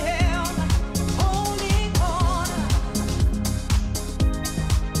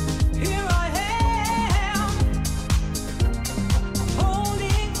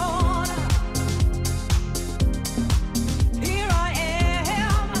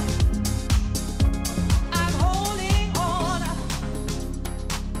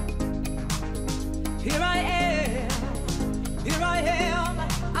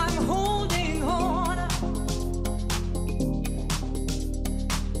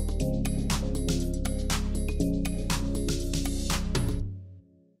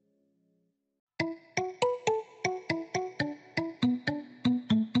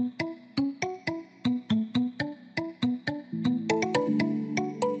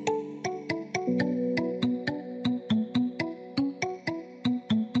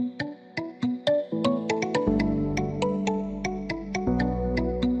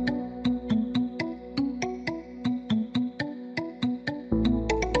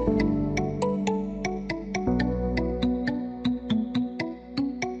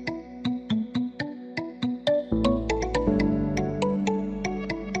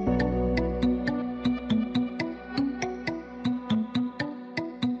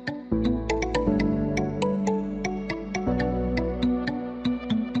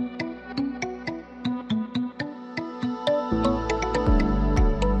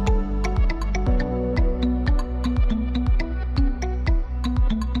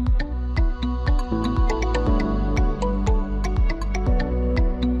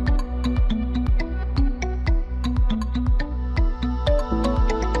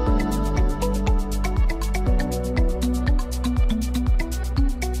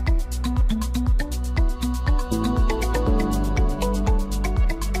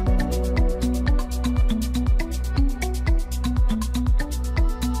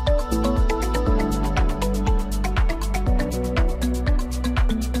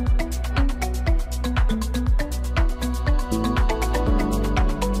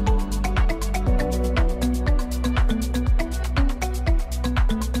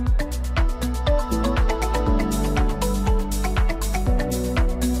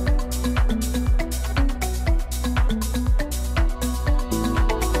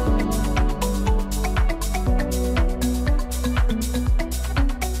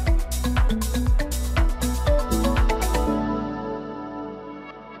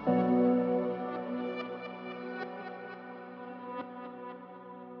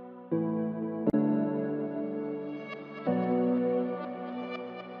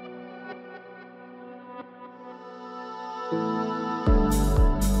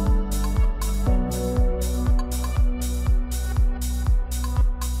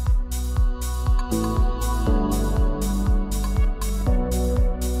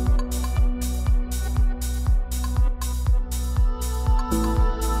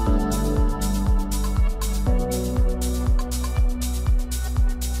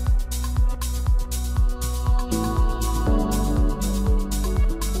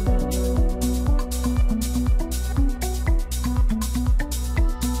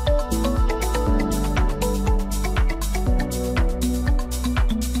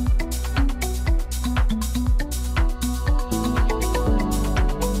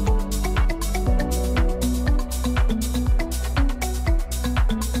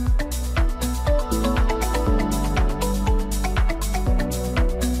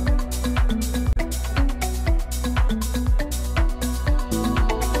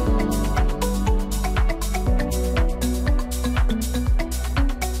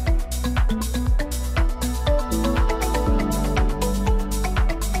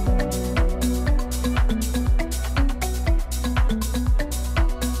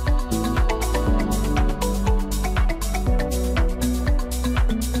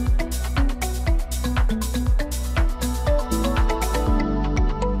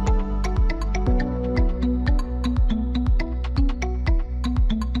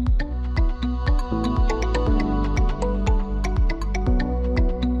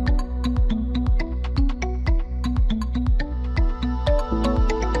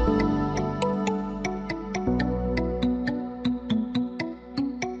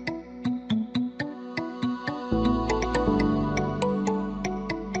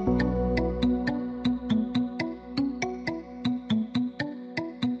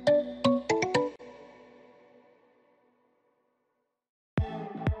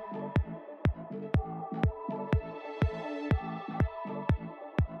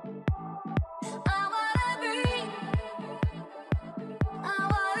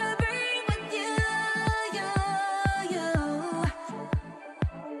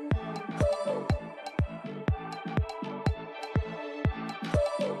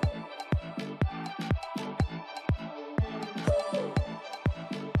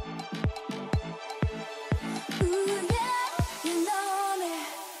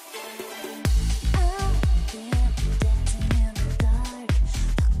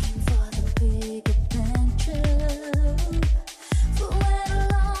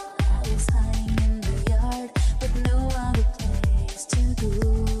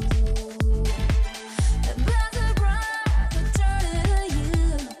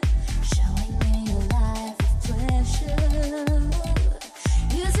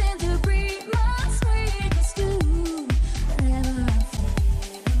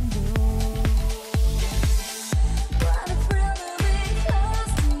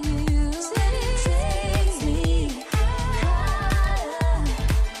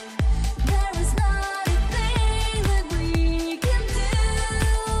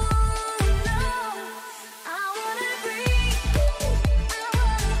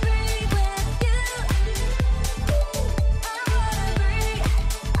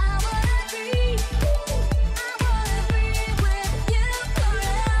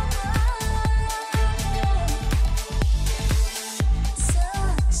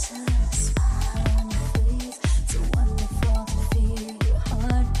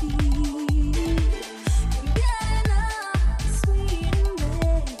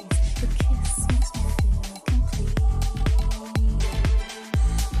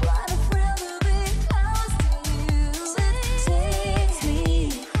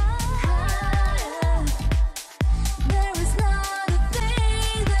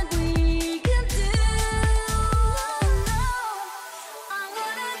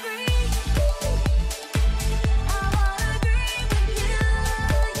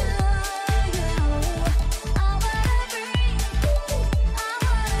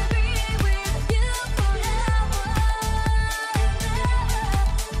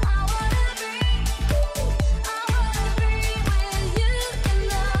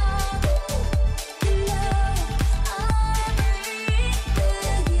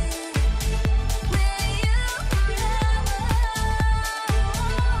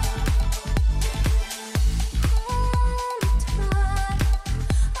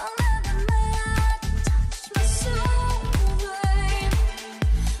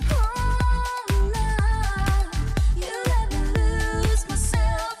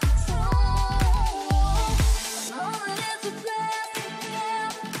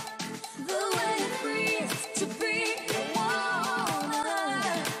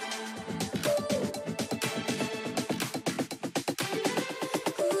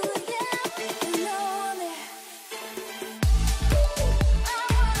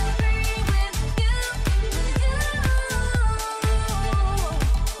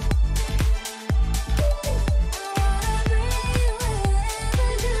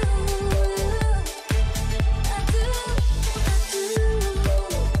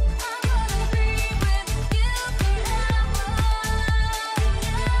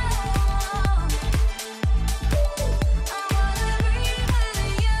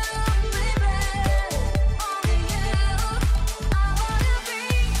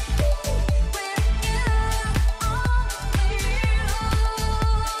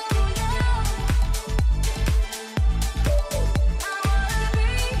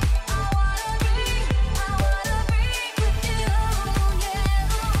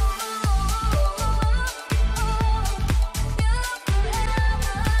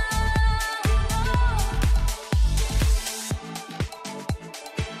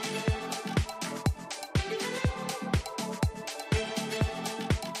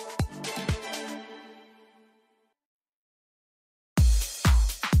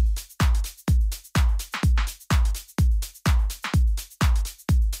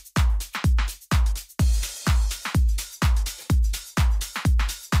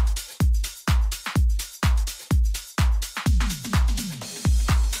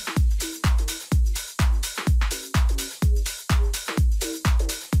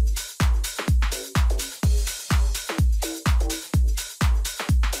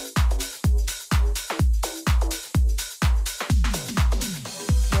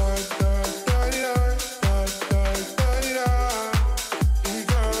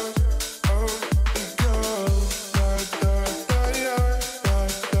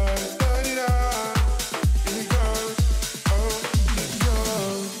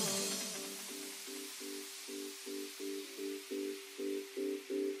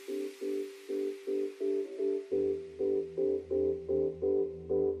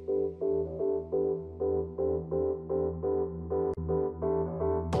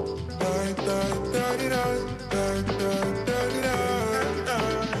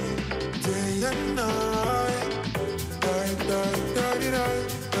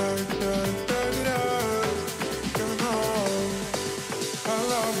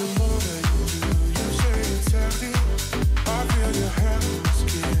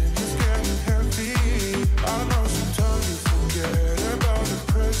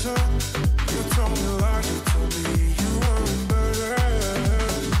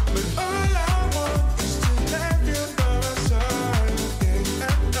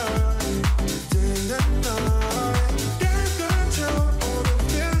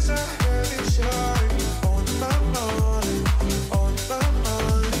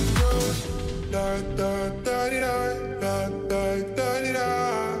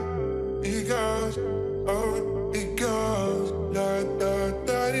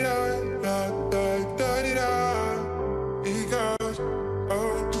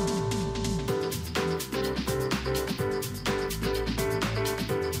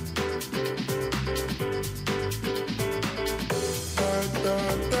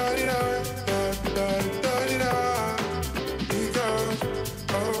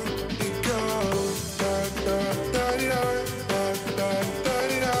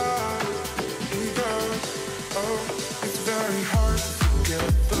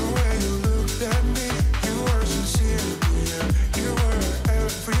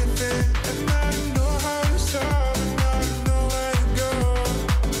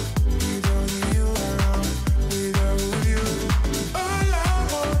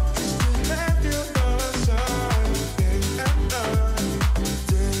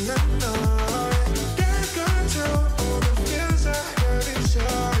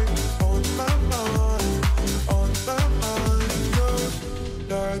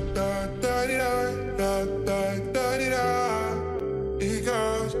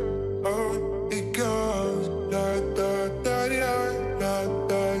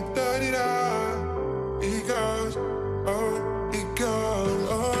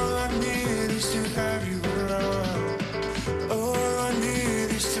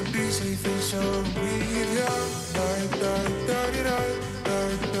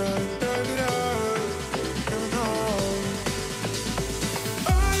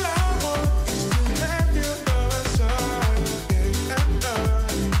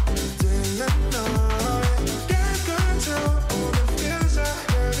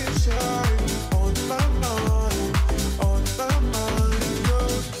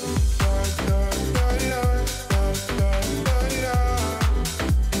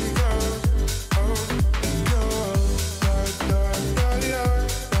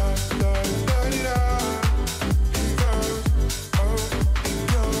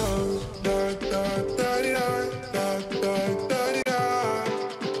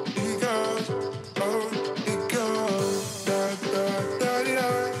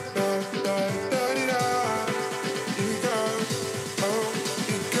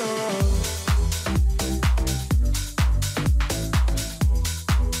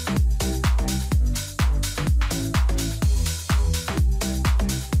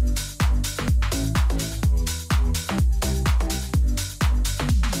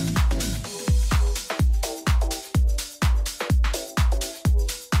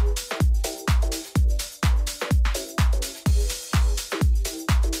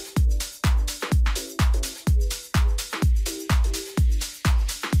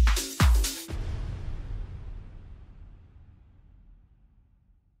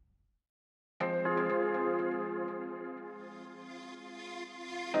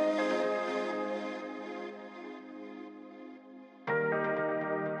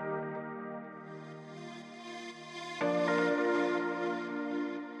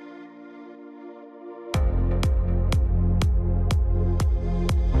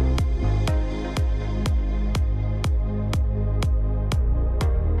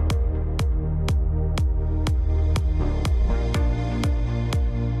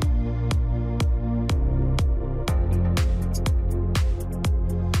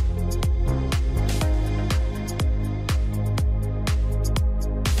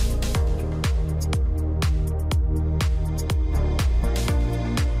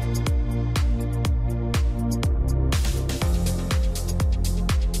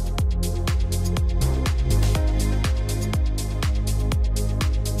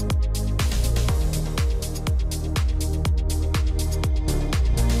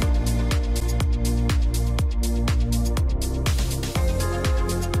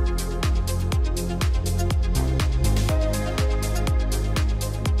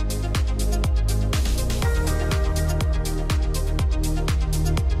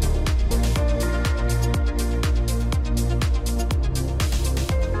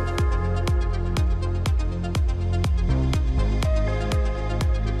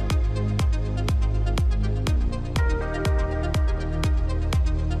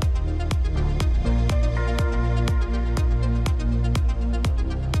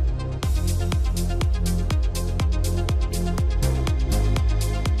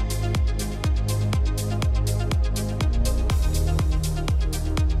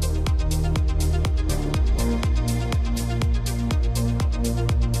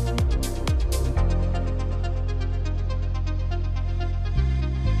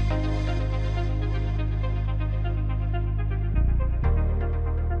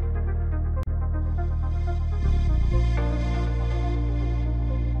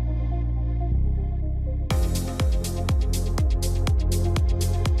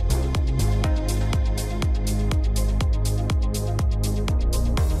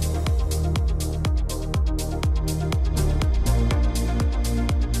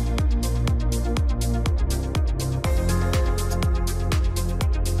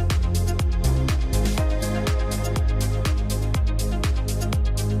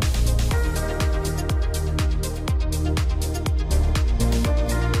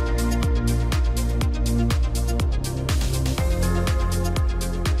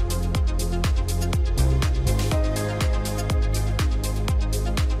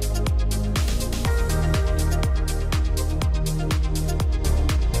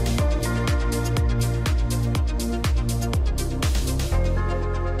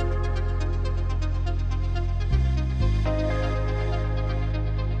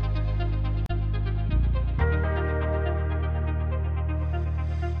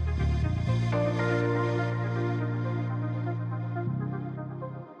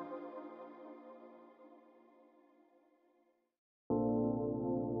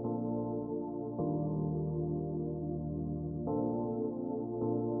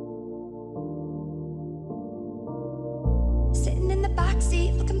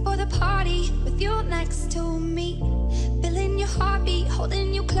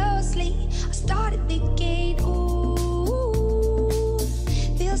 holding you closely, I started thinking, ooh,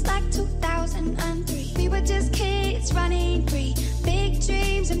 feels like 2003. We were just kids running free, big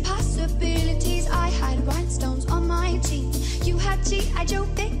dreams and possibilities. I had rhinestones on my jeans, you had G.I. Joe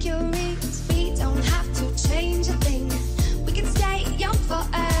figurines. We don't have to change a thing, we can stay young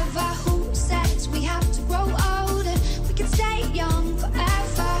forever. Who says we have to grow older? We can stay young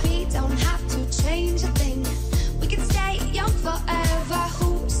forever. We don't have to change a thing, we can stay young forever.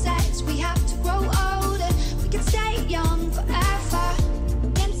 Who says we have to grow older? We can stay young forever.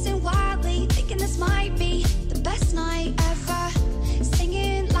 Dancing wildly, thinking this might be the best night ever.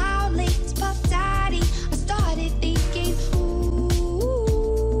 Singing loudly to Puff Daddy, I started thinking, ooh,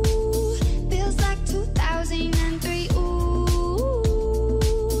 feels like 2003.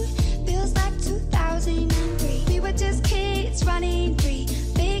 Ooh, feels like 2003. We were just kids running free,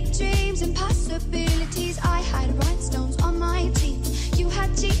 big dreams and possibilities. I had rhinestones on my jeans, you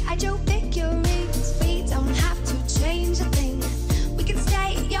had G.I. Joe figurines. We don't have to change a thing, we can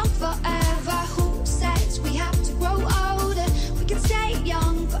stay young forever. Who says we have to grow older? We can stay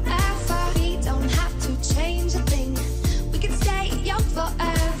young forever. We don't have to change a thing, we can stay young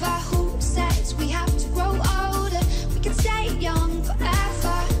forever. Who says we have to grow older? We can stay young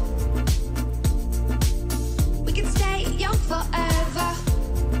forever. We can stay young forever.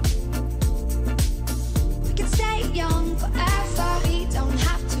 We can stay young forever. We don't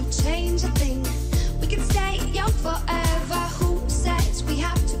have to change a thing, we can stay young forever. Who says we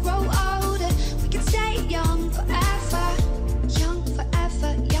have to grow older? We can stay young forever. Young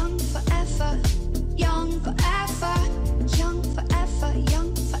forever, young forever, young forever, young forever,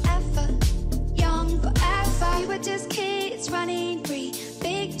 young forever, young forever. We were just kids running free,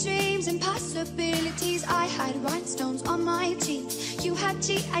 big dreams and possibilities. I had rhinestones on my jeans, you had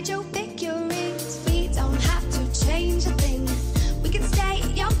G.I. Joe figurines. We don't have to change a thing, we can stay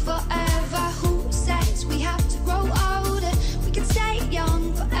young forever. Who says we have to grow older? We can stay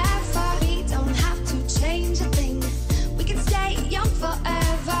young forever. We don't have to change a thing, we can stay young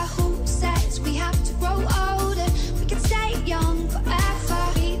forever. Who says we have to grow older? We can stay young forever.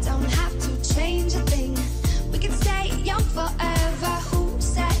 We don't have to change a thing, we can stay young forever. Who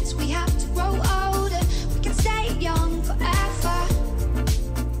says we have to grow older? We can stay young forever.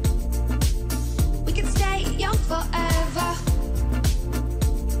 We can stay young forever.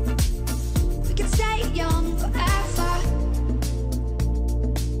 We can stay young forever.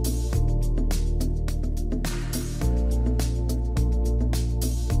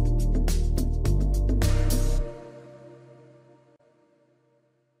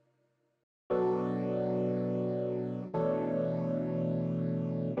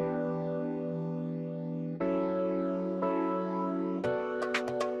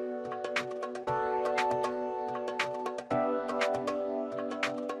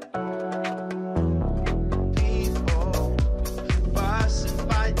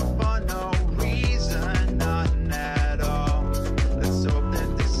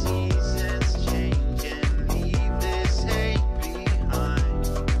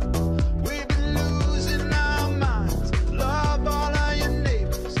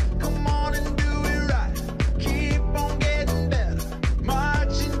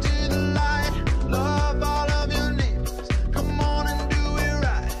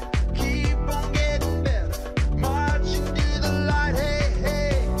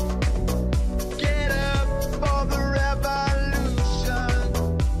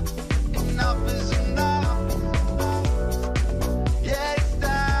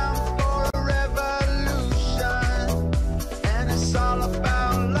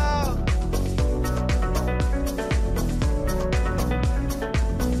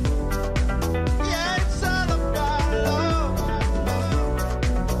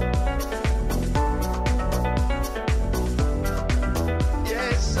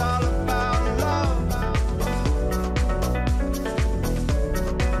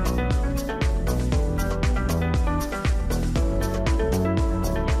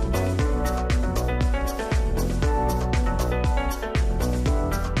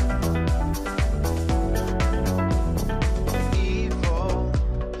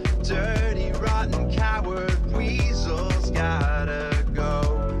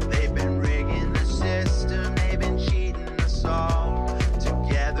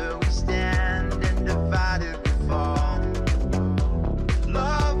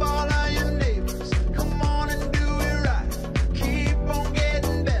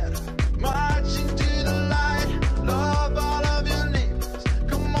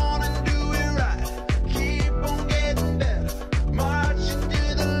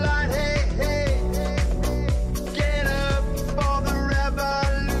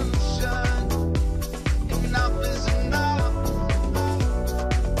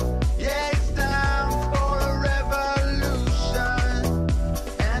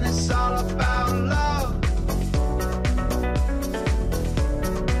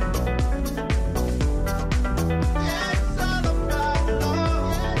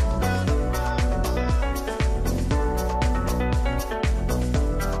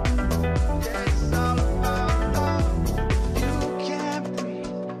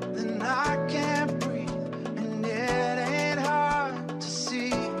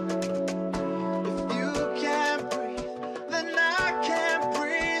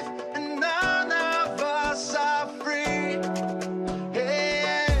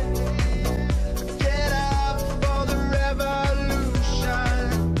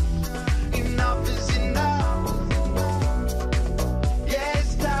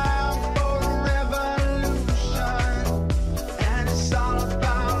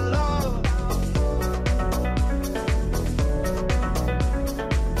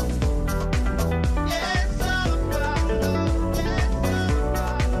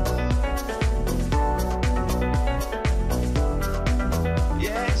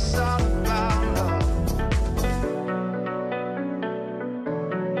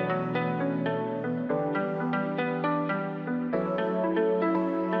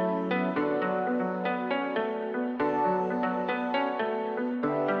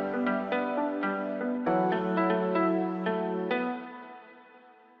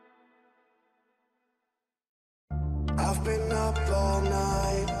 I've been up all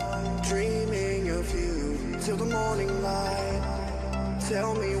night, dreaming of you, till the morning light.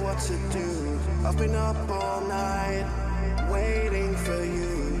 Tell me what to do. I've been up all night, waiting for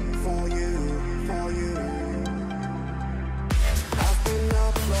you, for you, for you. I've been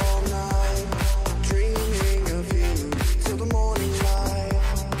up all night, dreaming of you, till the morning light.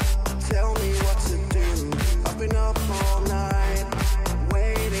 Tell me what to do. I've been up all night,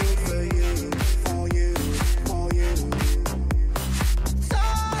 waiting for you, for you, for you.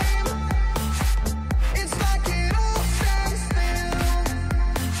 Time, it's like it all stands still.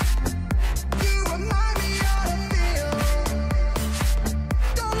 You remind me how to feel.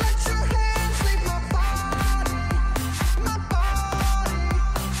 Don't let your hands leave my body, my body.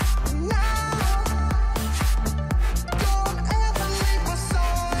 Now, don't ever leave my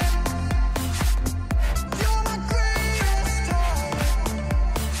side. You're my greatest toy.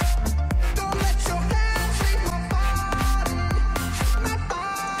 Don't let your hands leave my body, my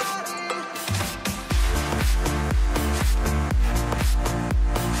body.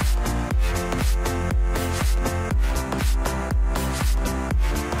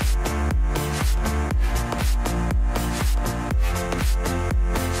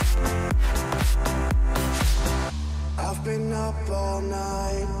 I've been up all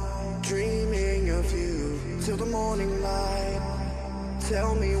night, dreaming of you, till the morning light.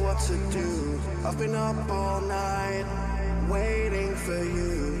 Tell me what to do. I've been up all night, waiting for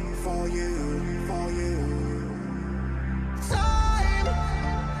you, for you, for you. Time,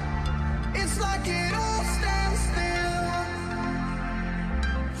 it's like it all stands still.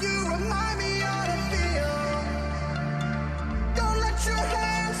 You remind me how to feel. Don't let your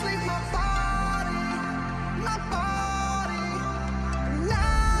hands leave my body, my body.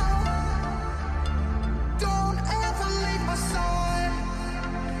 Now, don't ever leave my side.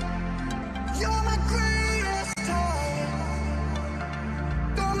 You're my greatest toy.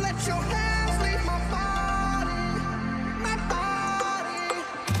 Don't let your hands leave my body, my body.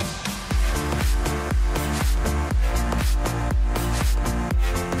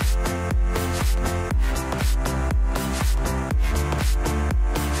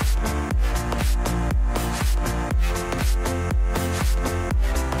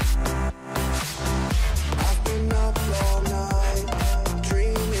 I've been up all night,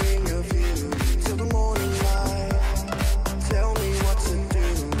 dreaming of you, till the morning light. Tell me what to do.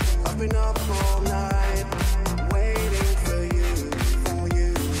 I've been up all night, waiting for you, for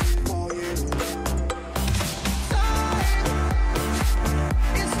you, for you. Time,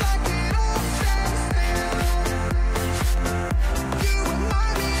 it's like it all stands still. You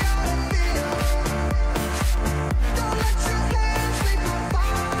remind me how to feel. Don't let your hands leave my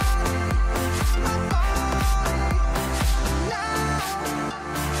body, my body. Now,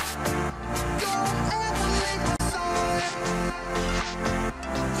 don't ever leave my side.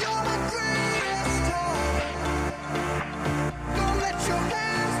 You're my greatest toy. Don't let your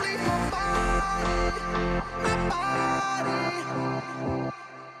hands leave my body, my body.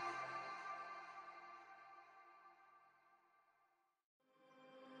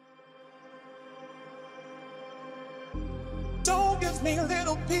 Don't give me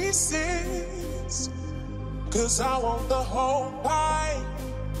little pieces, 'cause I want the whole pie.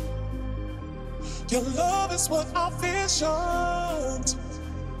 Your love is what I visioned.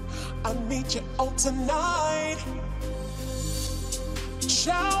 I need you all tonight.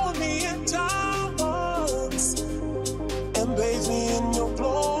 Shower me in diamonds and bathe me in your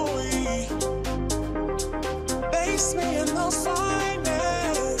glory. Base me in the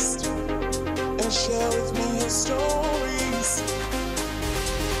finest and share with me your stories.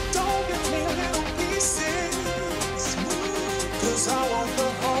 Don't give me little pieces, 'cause I want the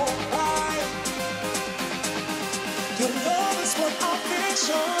whole pie. Your love is what I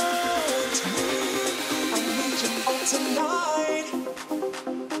visioned. I need you all tonight.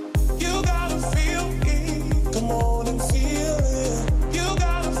 You gotta feel it, come on and feel it. You gotta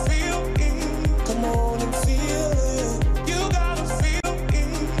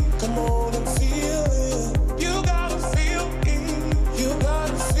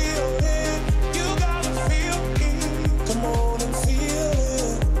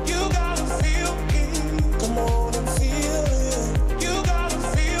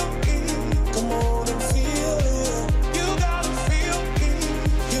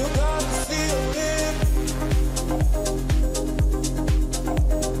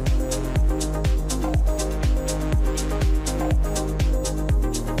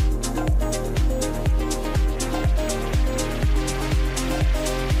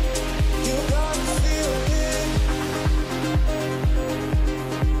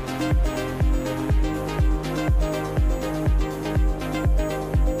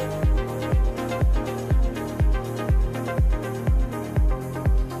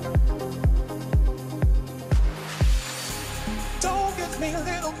me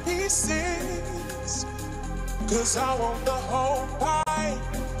little pieces, 'cause I want the whole pie.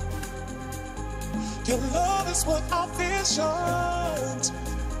 Your love is what I visioned.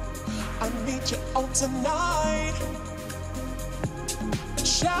 I need you all tonight.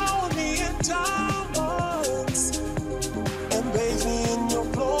 Shower me in diamonds and bathe me in your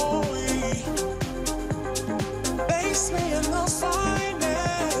glory. Place me in the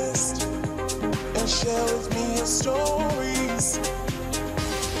finest and share with me your stories.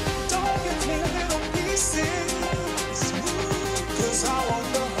 Don't give me little pieces, 'cause I want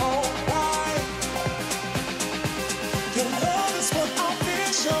the whole pie. Your love is what I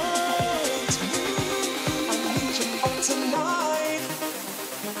visioned. I need you all tonight.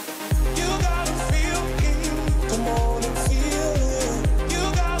 You gotta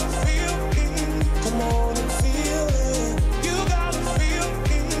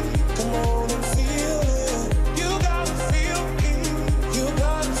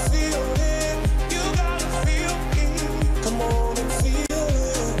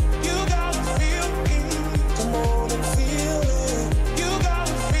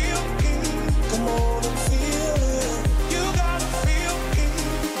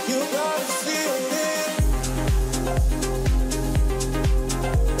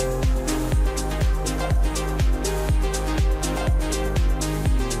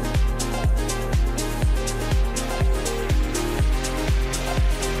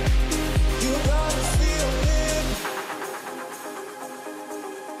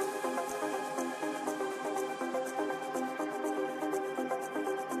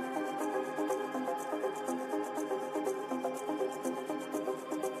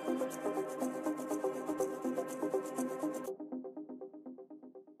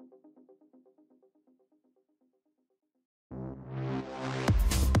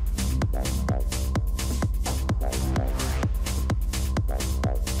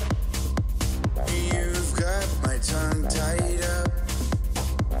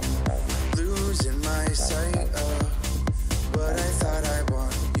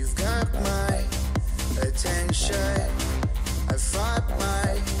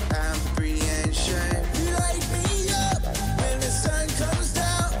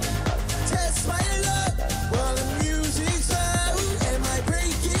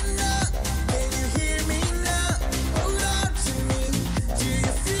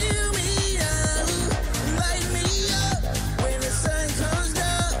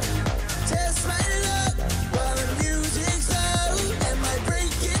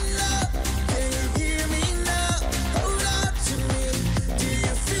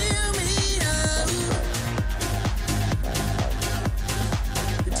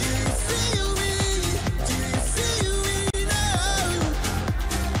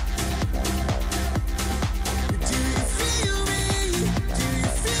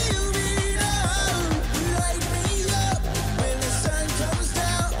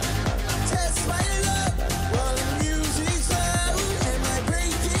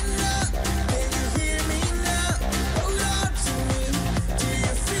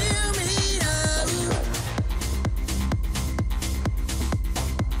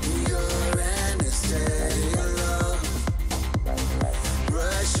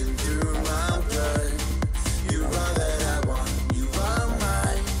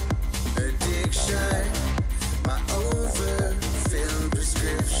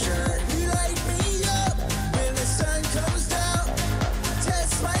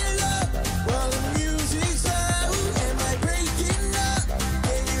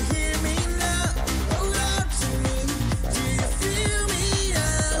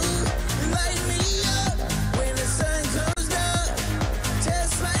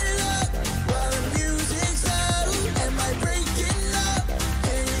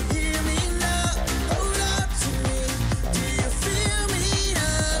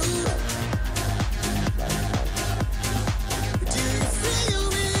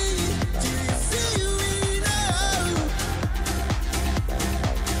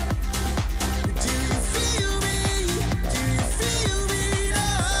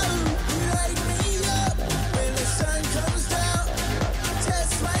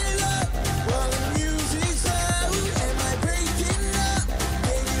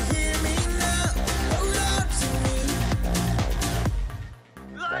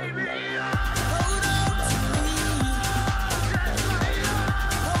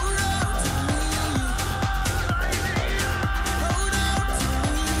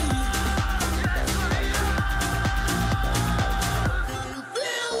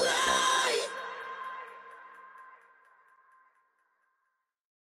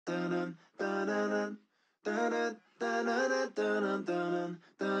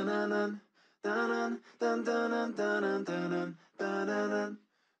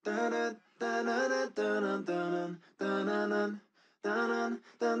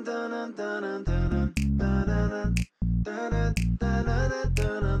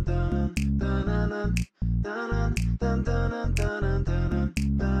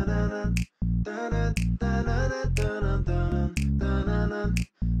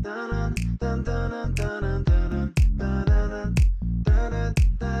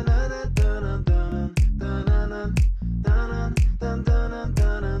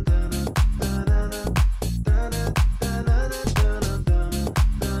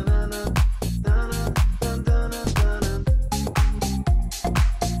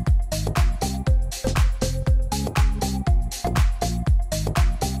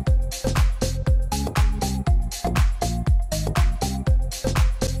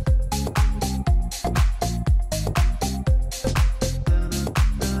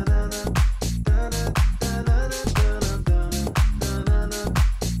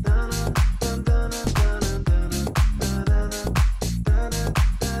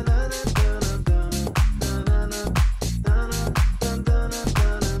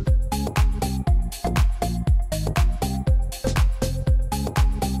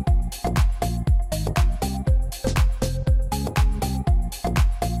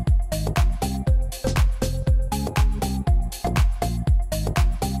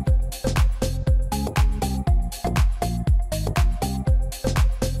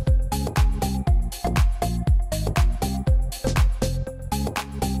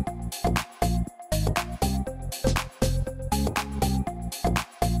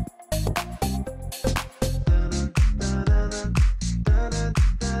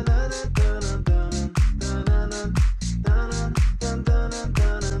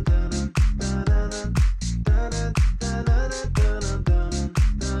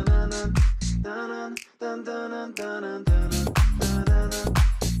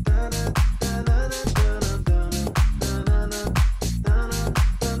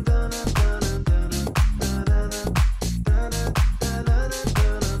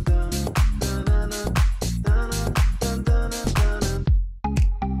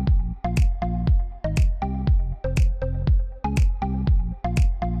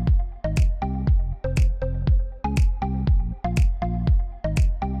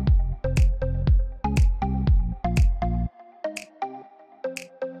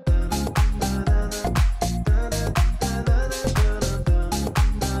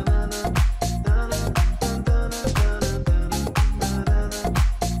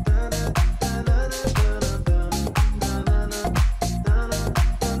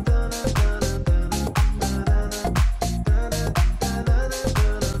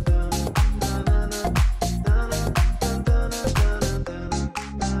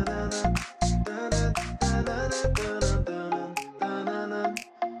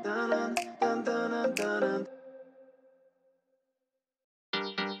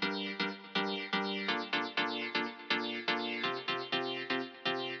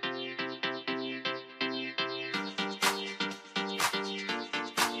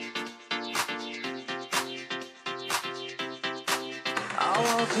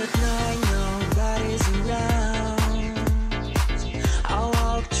walk at night, nobody's around. I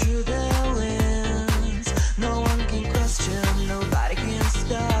walk through the winds, no one can question, nobody can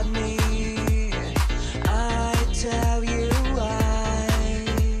stop me. I tell you why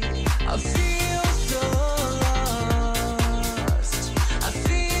I feel so lost, I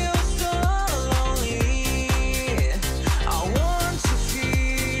feel so lonely. I want to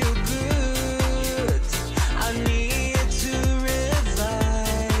feel good, I need to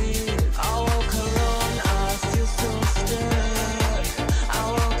revive. I walk alone, I feel so stuck. I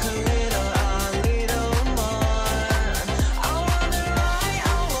walk a little more. I wonder why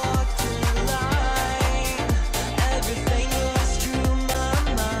I walk the line. Everything goes through my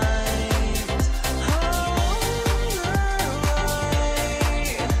mind. I wonder why.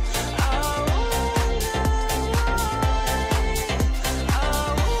 I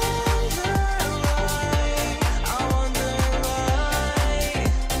wonder why.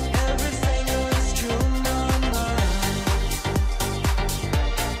 Everything goes through my mind.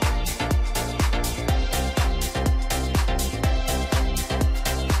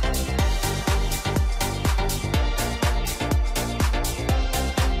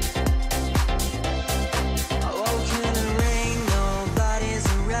 I walk in the rain, nobody's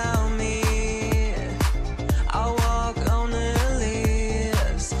around me. I walk on the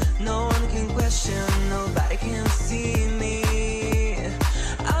leaves, no one can question, nobody can see me.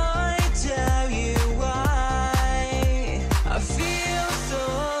 I tell you why I feel so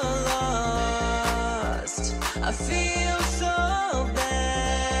lost, I feel so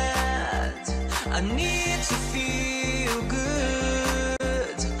bad. I need to feel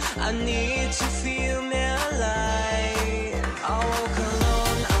good, I need to feel me alive. I walk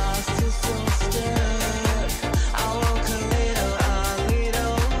alone, I feel so stuck. I walk a little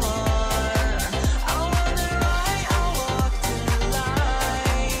more. I wonder why I walk the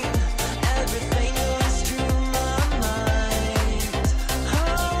line. Everything goes through my mind.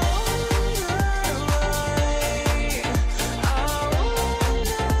 I wonder why. I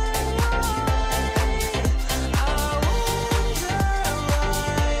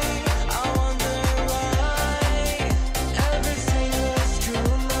wonder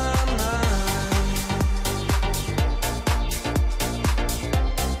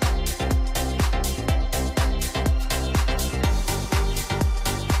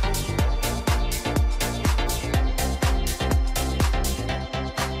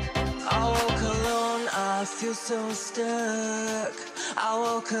feel so stuck. I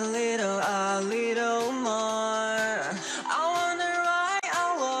walk a little more. I wonder why I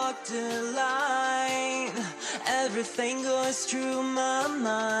walk the line. Everything goes through my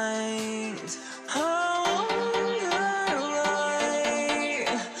mind. I wonder why.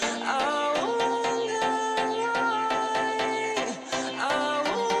 I wonder why. I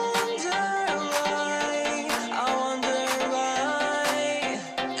wonder why. I wonder why.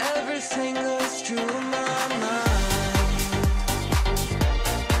 Everything goes through my mind.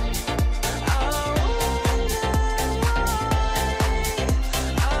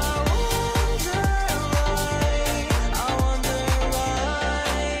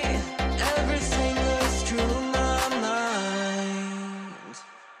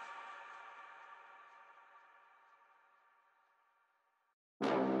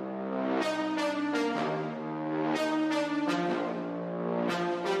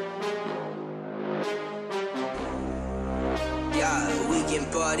 We can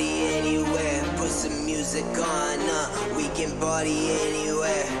party anywhere, put some music on, we can party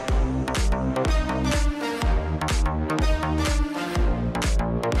anywhere.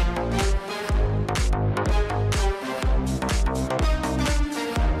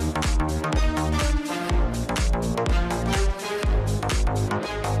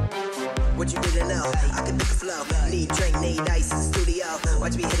 What you need to know? I can make a flow. Need drink, need ice in the studio.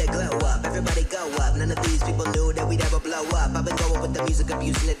 Watch me hit a glow up. Everybody go up. None of these people knew that we'd ever blow up. I've been going with the music,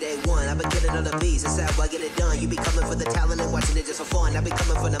 abusing it day one. I've been killing all the beats. That's how I get it done. You be coming for the talent and watching it just for fun. I be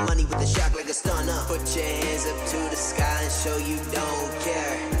coming for the money with the shock like a stun up. Put your hands up to the sky and show you don't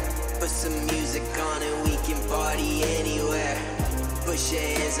care. Put some music on and we can party anywhere. Push your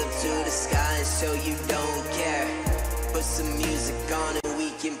hands up to the sky and show you don't care. Put some music on and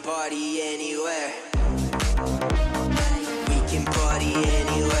we can party anywhere. We can party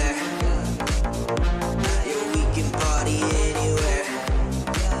anywhere. Yeah, we can party anywhere.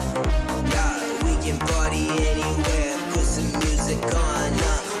 Yeah, we can party anywhere. Put some music on,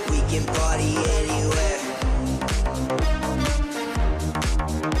 we can party anywhere.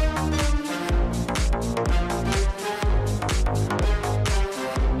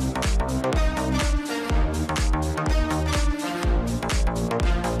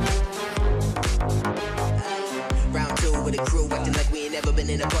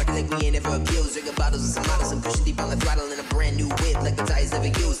 in a party like we ain't ever abused. Drinking bottles and some models and pushing deep on the throttle in a brand new whip like the tires never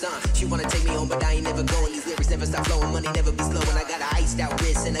used. She wanna take me home, but I ain't never going. These lyrics never stop flowing, money never be slow. And I got an iced out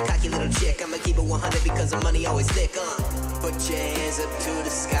wrist and a cocky little chick. I'ma keep it 100 because the money always thick. Put your hands up to the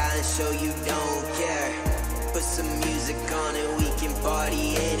sky and show you don't care. Put some music on and we can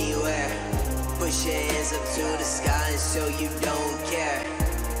party anywhere. Push your hands up to the sky and show you don't care.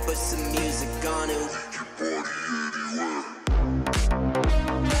 Put some music on and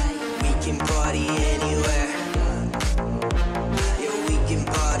we can party anywhere. Yeah, we can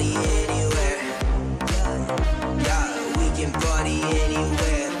party anywhere. Yeah, we can party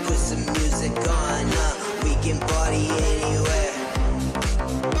anywhere. Put some music on, we can party anywhere.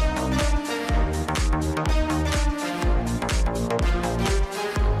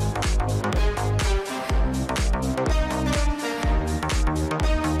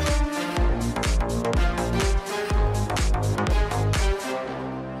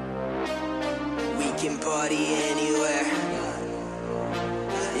 Party anywhere.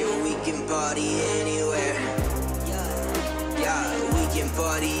 Yeah, we can party anywhere. Yeah, we can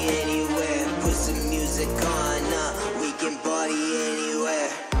party anywhere. Put some music on, we can party anywhere.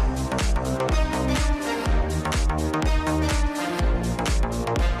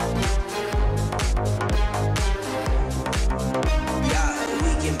 Yeah,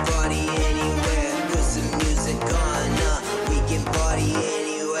 we can party anywhere. Put some music on, we can party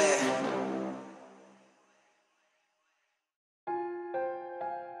anywhere.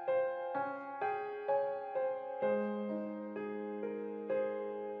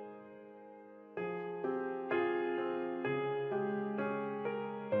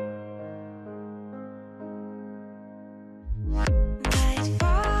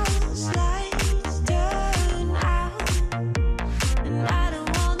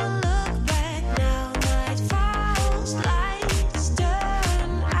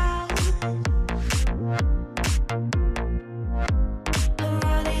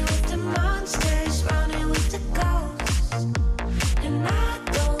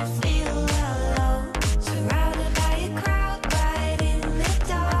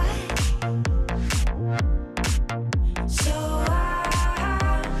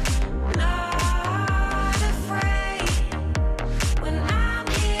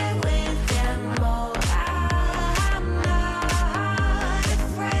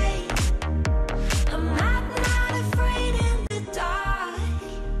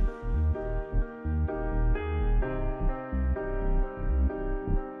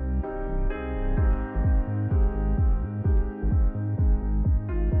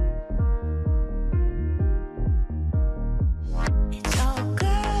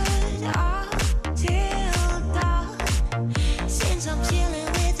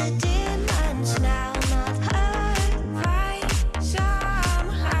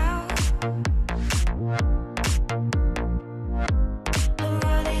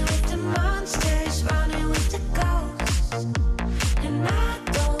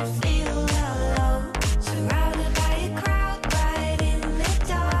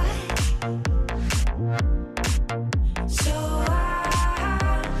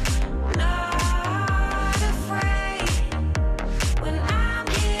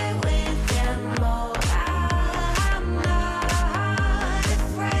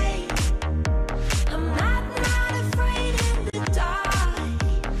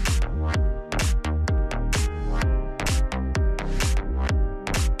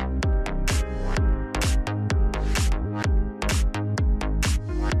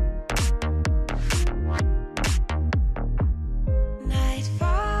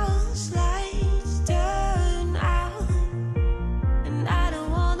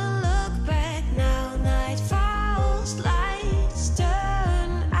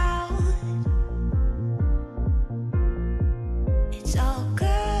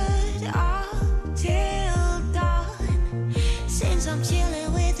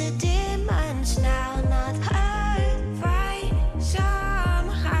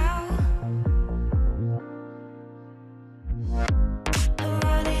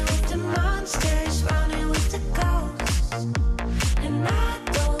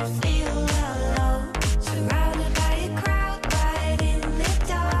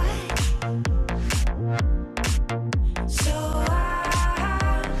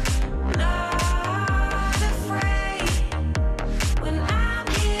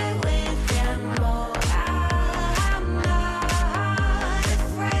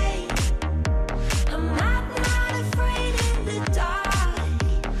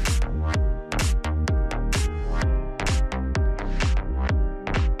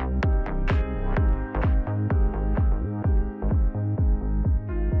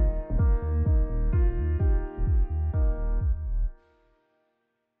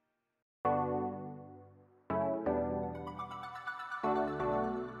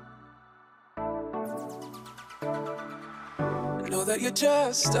 know that you're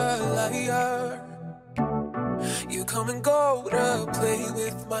just a liar. You come and go to play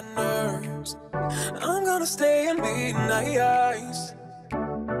with my nerves. I'm gonna stay and be nice,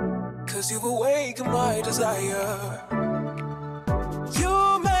 'cause you've awakened my desire.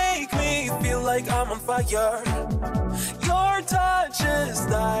 You make me feel like I'm on fire. Your touch is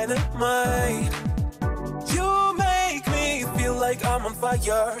dynamite. You make me feel like I'm on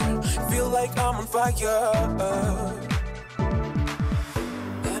fire. Feel like I'm on fire.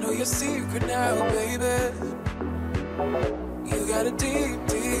 I know your secret now, baby. You got a deep,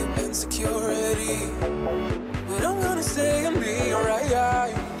 deep insecurity, but I'm gonna stay and be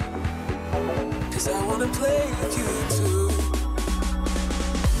alright, 'cause I wanna play with you too.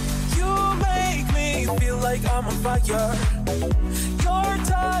 You make me feel like I'm on fire. Your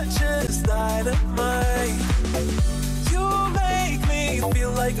touch is dynamite. You make me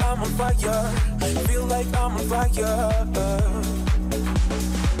feel like I'm on fire. Feel like I'm on fire.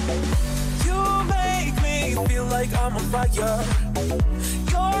 You make me feel like I'm on fire.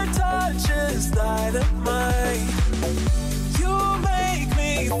 Your touch is dynamite. You make me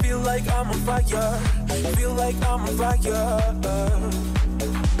feel like I'm on fire. Feel like I'm on fire.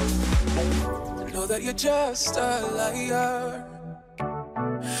 Know that you're just a liar.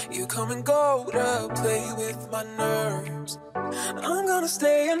 You come and go to play with my nerves. I'm gonna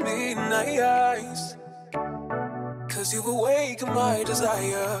stay and be nice, 'cause you've awakened my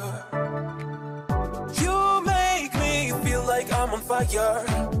desire. You make me feel like I'm on fire.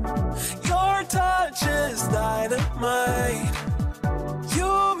 Your touch is dynamite.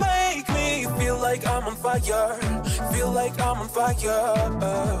 You make me feel like I'm on fire. Feel like I'm on fire.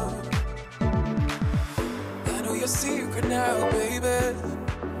 I know your secret now, baby.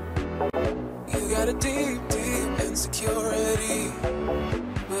 You got a deep, deep insecurity,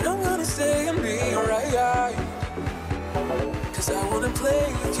 but I'm gonna stay and be alright, 'cause I wanna play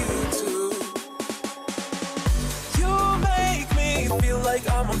with you too. You make me feel like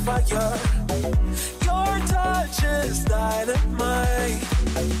I'm on fire. Your touch is dynamite.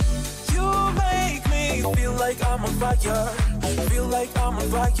 You make me feel like I'm on fire. Feel like I'm on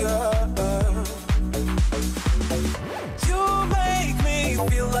fire. You make me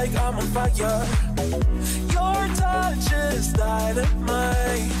feel like I'm on fire. Your touch is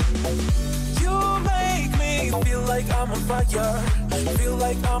dynamite. You make me feel like I'm on fire. Feel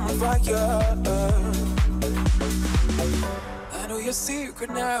like I'm on fire. I know your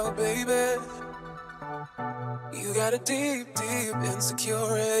secret now, baby. You got a deep, deep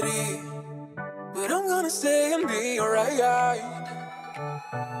insecurity, but I'm gonna stay and be alright,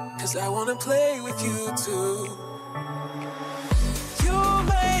 'cause I wanna play with you too. You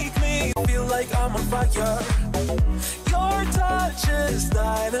make me feel like I'm on fire. Your touch is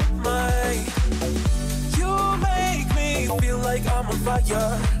dynamite. You make me feel like I'm on fire.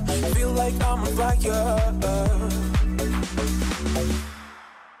 Feel like I'm on fire.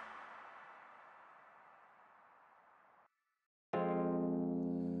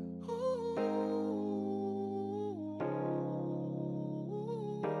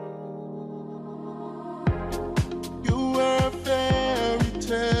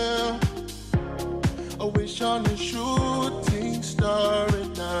 On a shooting star at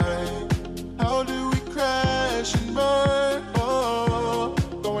night, how do we crash and burn? Oh,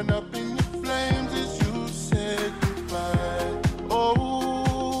 going up in your flames as you said goodbye.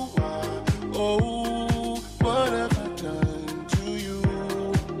 Oh, what have I done to you?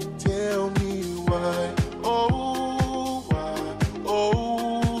 Tell me why. Oh,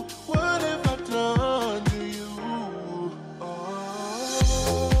 what have I done to you? Oh.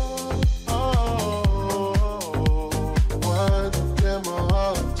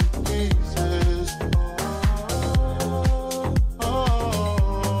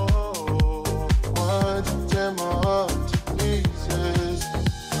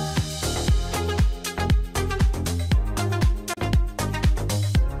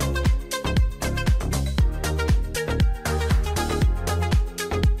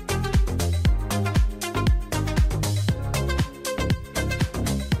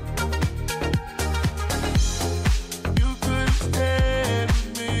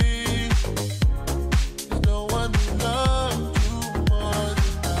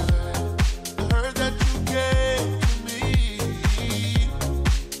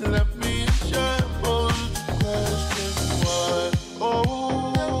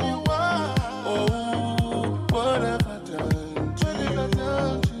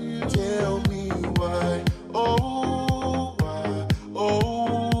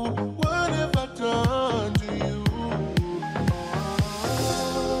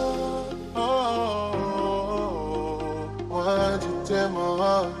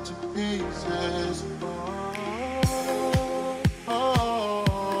 heart to pieces.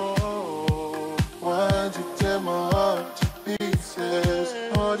 Why'd you tear my heart to pieces?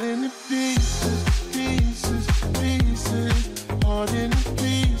 Heart in pieces, pieces, pieces. Heart in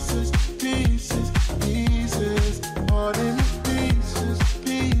pieces, pieces, pieces. Heart in pieces,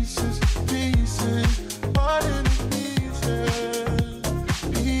 pieces, pieces. Heart in pieces,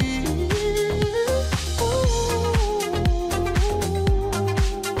 pieces.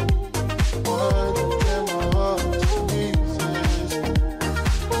 Why'd you tear my heart to pieces? Why'd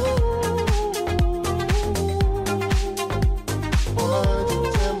you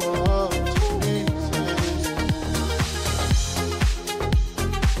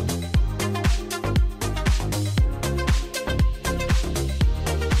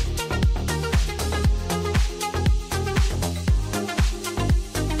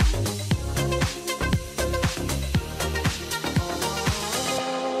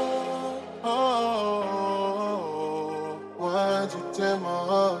tear my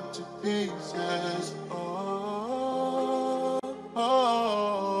heart to pieces? Oh,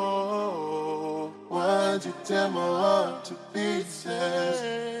 why'd you tear my heart to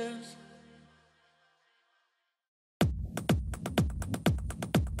pieces?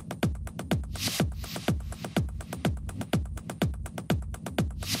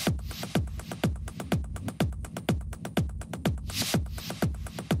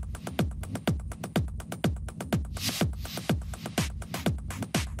 Oh,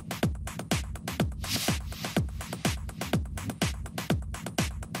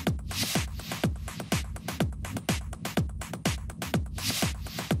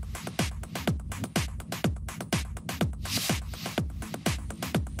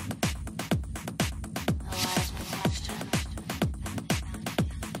 why'd you tear my heart to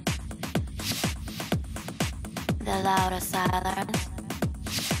pieces? The louder silence,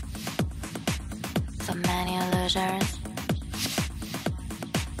 so many illusions.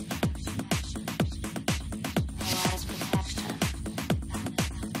 What is protection?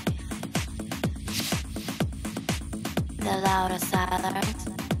 The louder silence,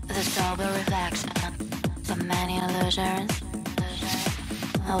 the sober reflection, so many illusions.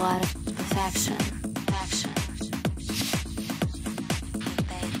 What is perfection? Perfection.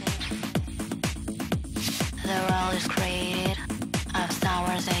 The world is created of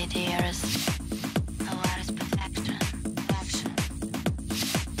someone's ideas. What is perfection? Perfection.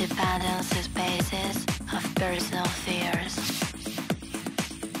 Dependence is basis of personal fears.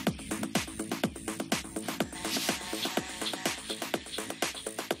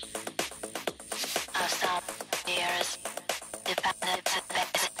 Of some fears. Dependence is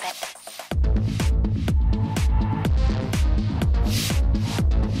basis.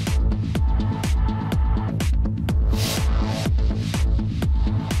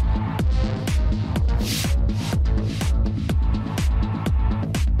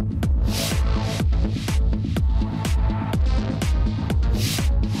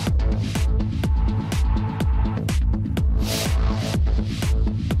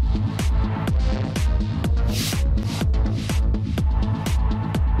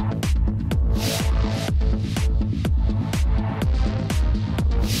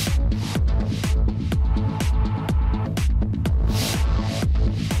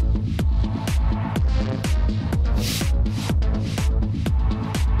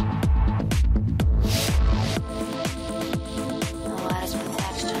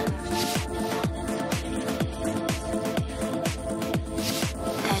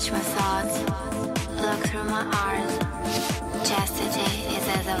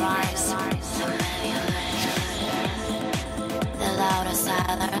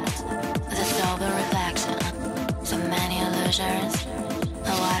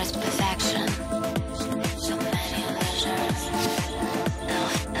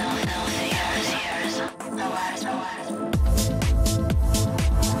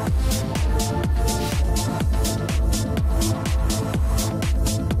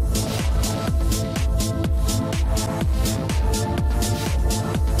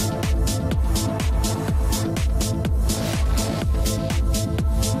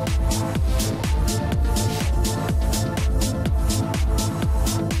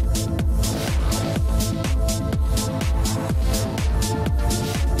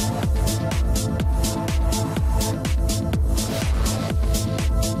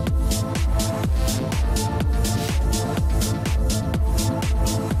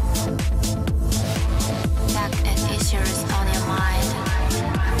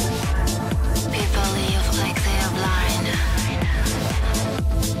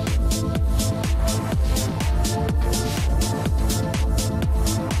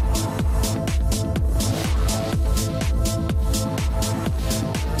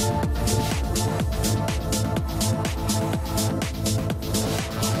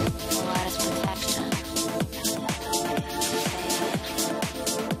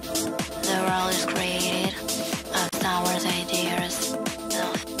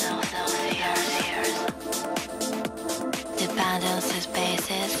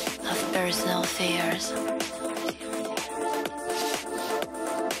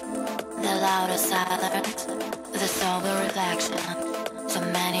 without a silence, with a sober reflection, so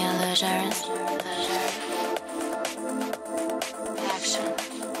many illusions. Action.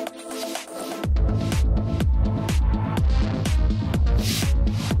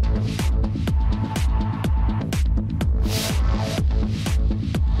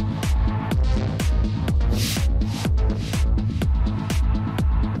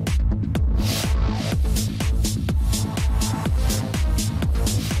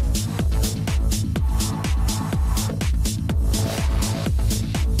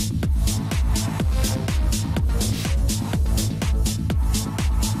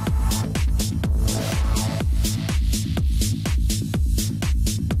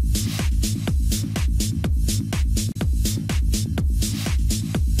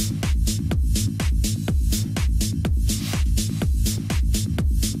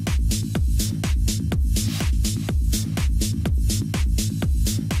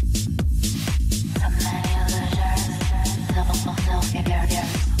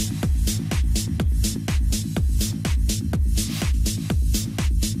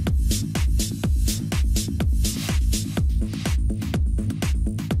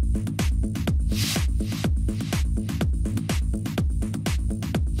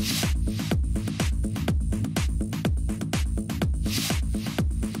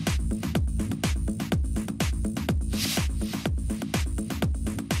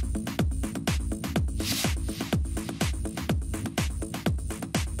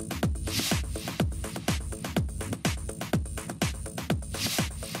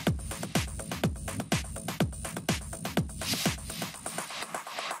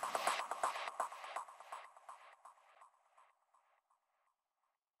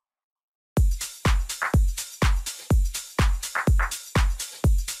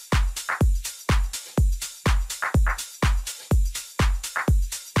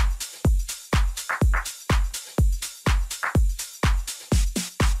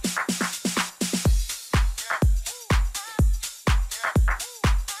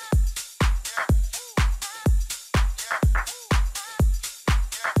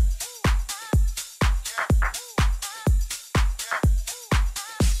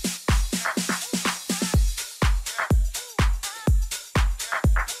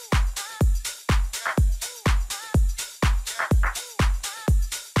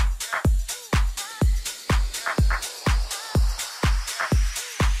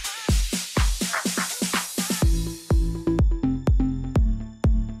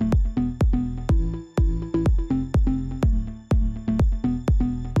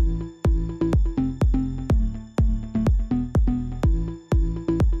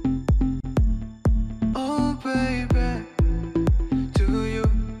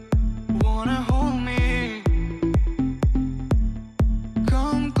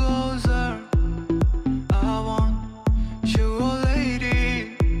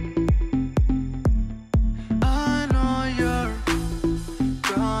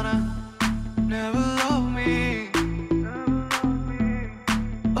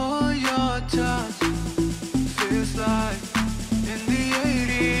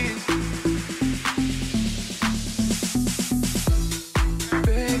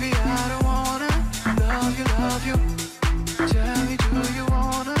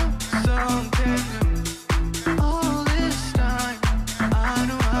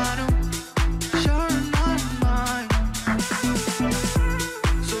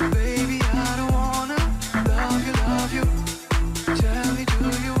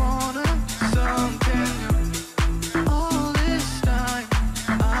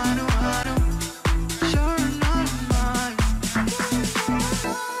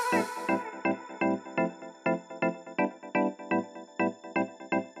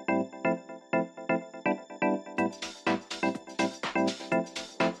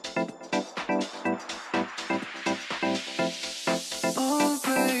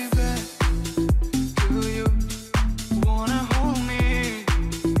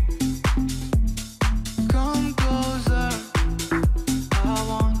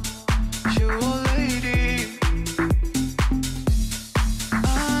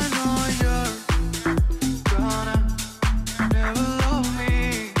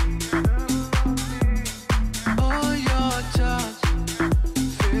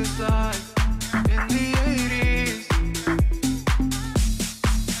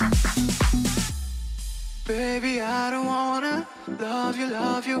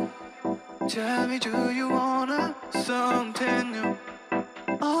 love you. Tell me, do you wanna something new?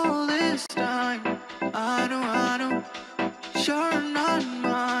 All this time, I know, you're not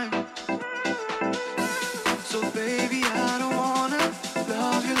mine. So baby, I don't wanna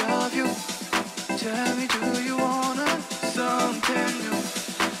love you.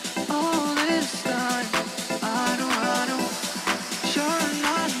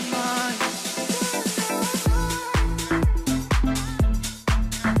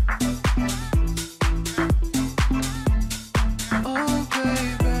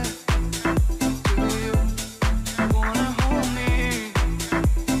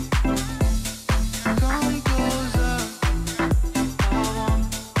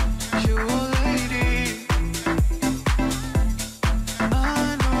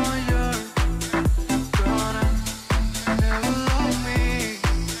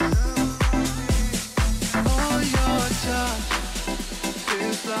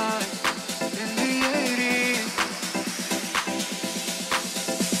 was like in the 80s.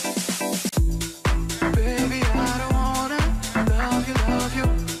 Baby, I don't wanna love you.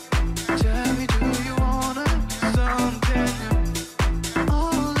 Tell me, do you wanna something new?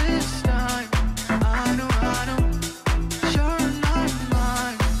 All this time, I know, you're not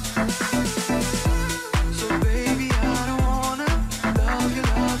mine. So baby, I don't wanna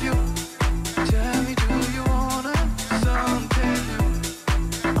love you. Tell me, do you wanna something new?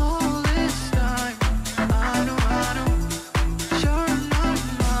 All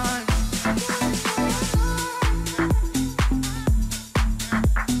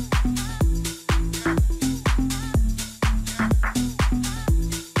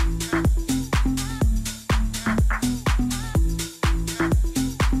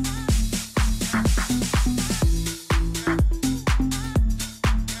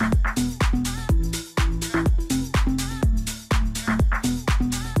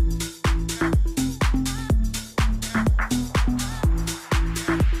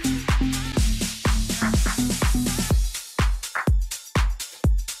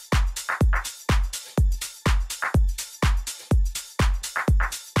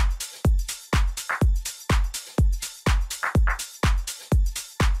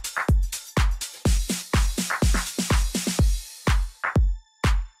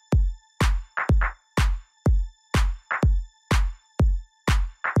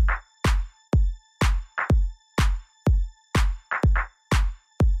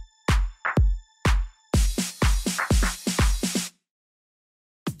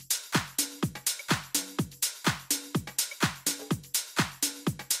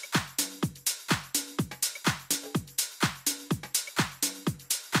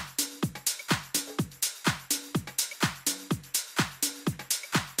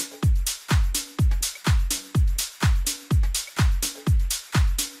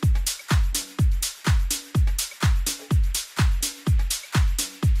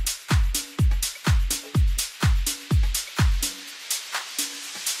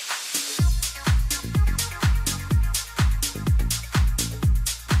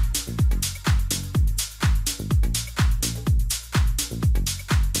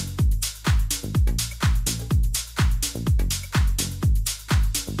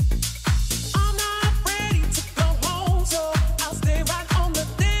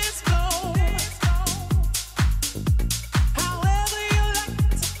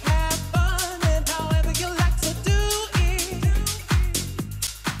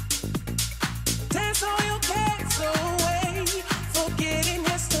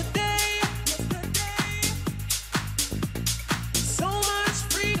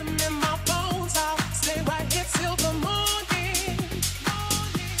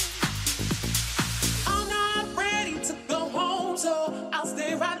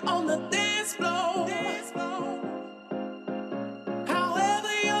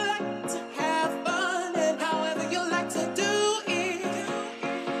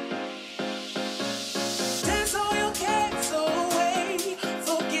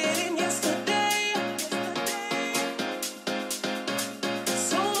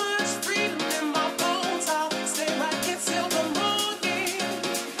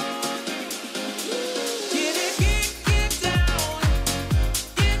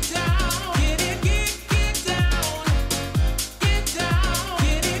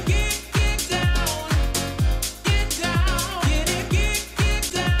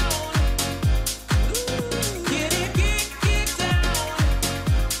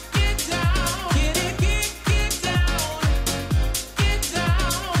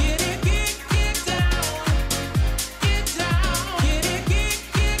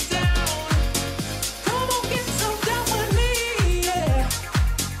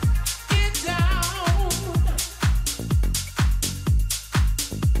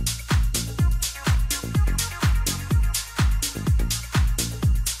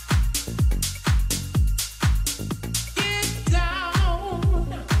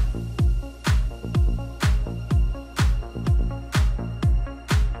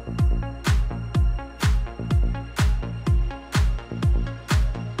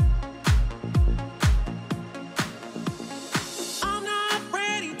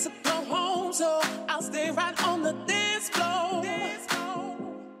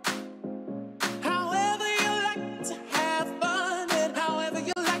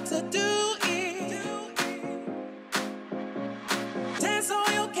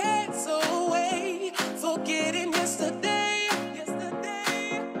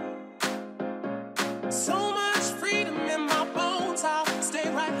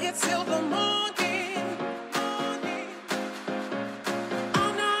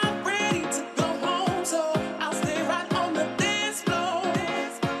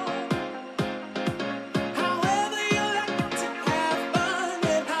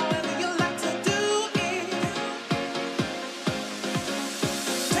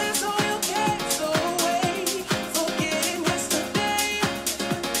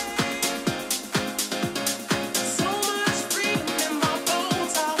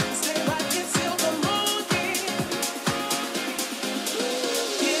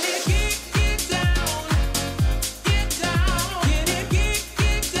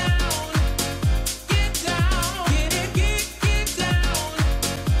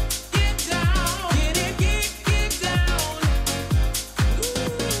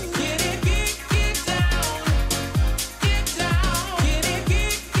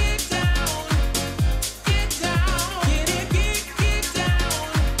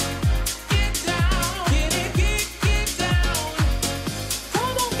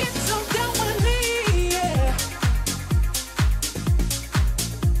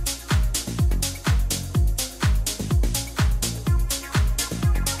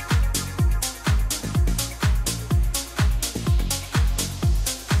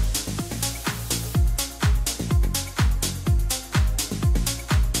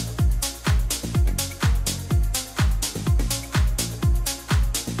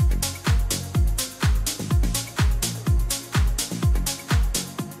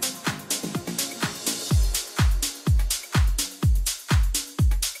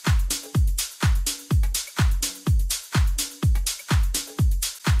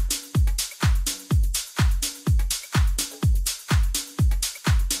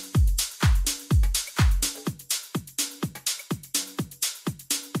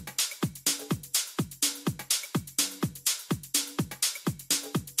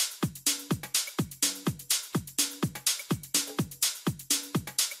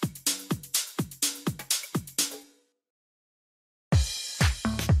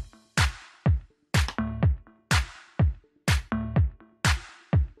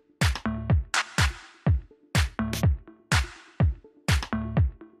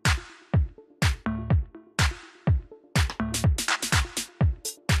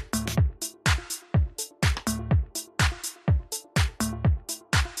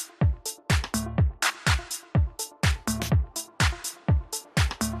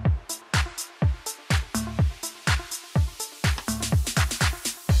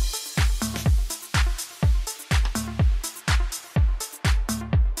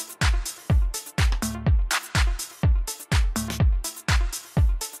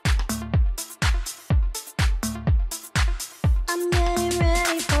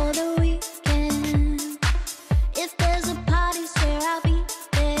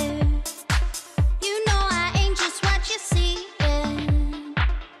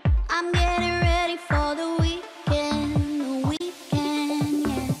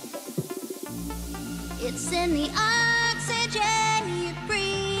in the oxygen you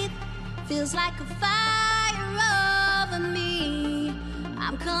breathe. Feels like a fire over me.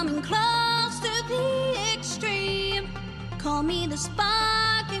 I'm coming close to the extreme. Call me the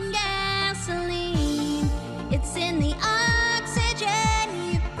spark and gasoline. It's in the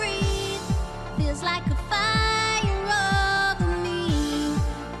oxygen you breathe. Feels like a fire over me.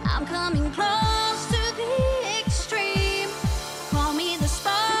 I'm coming close to the extreme. Call me the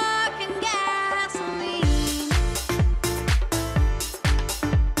spark and gasoline.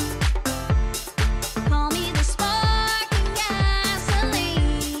 Call me the spark and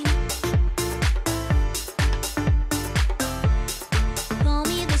gasoline. Call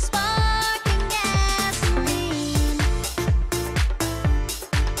me the spark and gasoline.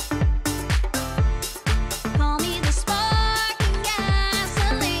 Call me the spark and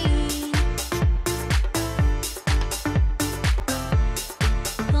gasoline.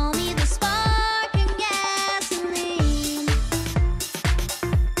 Call me the spark and gasoline.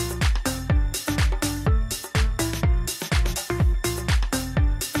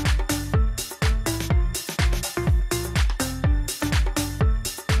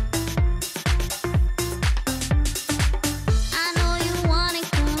 I know you wanna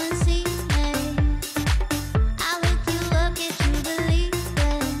come and see me. I'll look you up, get you believe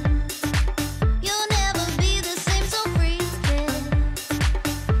it. You'll never be the same, so free it.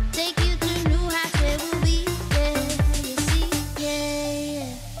 Take you to new heights where we'll be there. You see, yeah.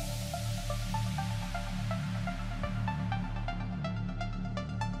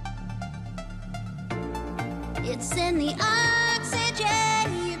 It's in the oxygen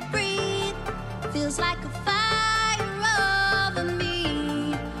you breathe. Feels like a fire over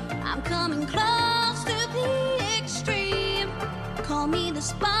me. I'm coming close to the extreme. Call me the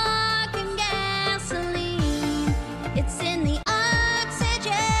spark and gasoline. It's in the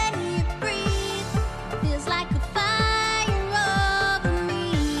oxygen you breathe. Feels like a fire over me.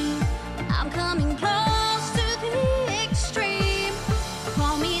 I'm coming close to the extreme.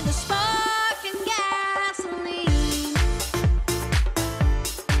 Call me the spark and gasoline.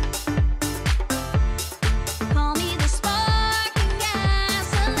 Call me the spark and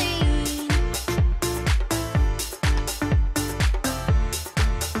gasoline.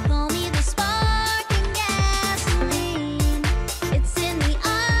 Call me the spark and gasoline. It's in the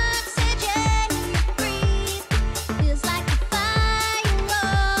oxygen you breathe. Feels like a fire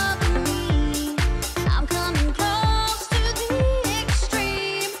over me. I'm coming close to the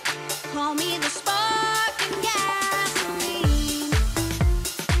extreme. Call me the spark and gasoline.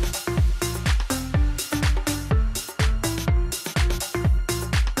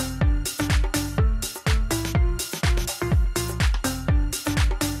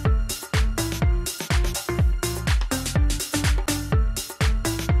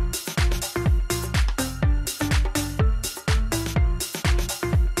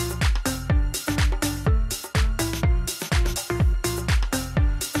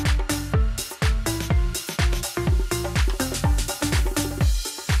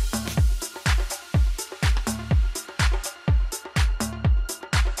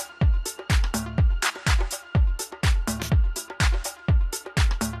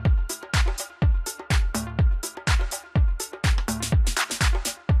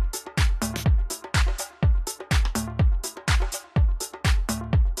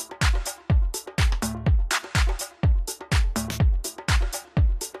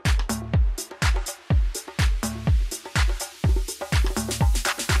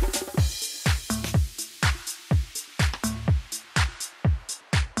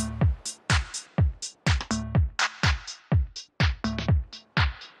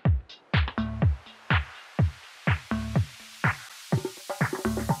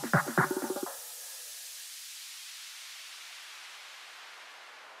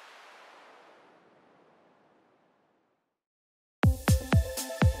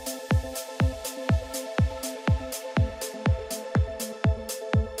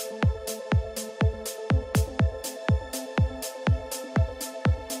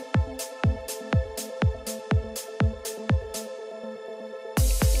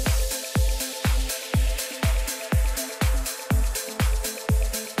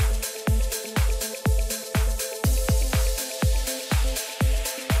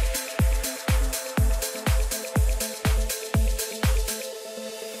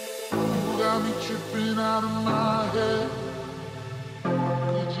 Got me tripping out of my head.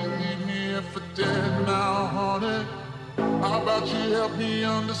 Could you leave me here for dead now, honey? How about you help me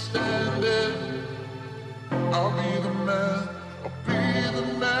understand it? I'll be the man, I'll be the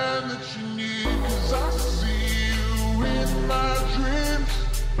man that you need. 'Cause I see you in my dreams.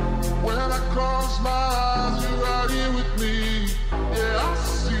 When I close my eyes,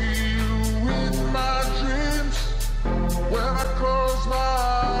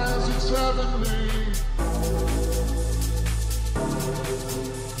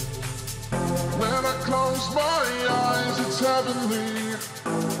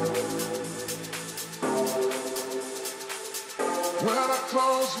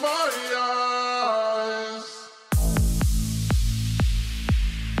 close my eyes.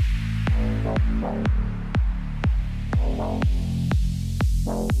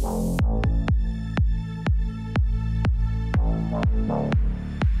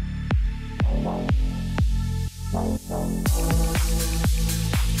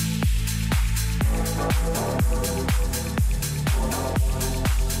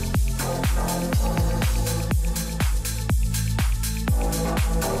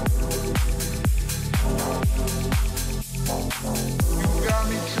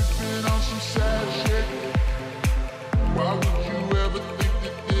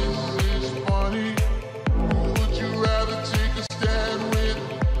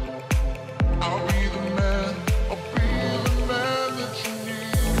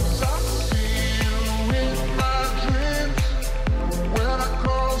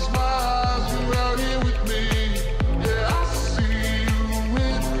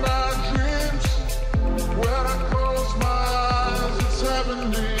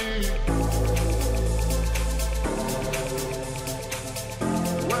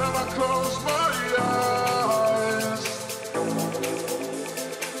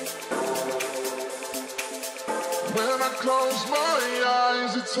 Close my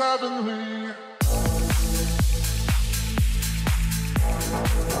eyes, it's heavenly.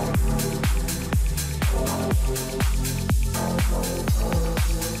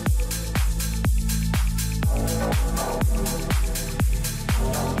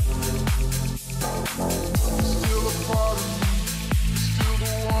 Still a part of me, still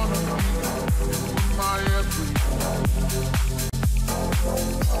the one of me, my everything.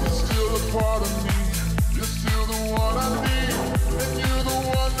 You're still a part of me. You're still the one I need, and you're the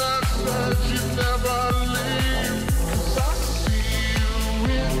one that said you'd never leave. 'Cause I see you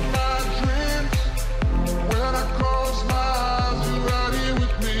in my dreams. When I close my eyes, you're right here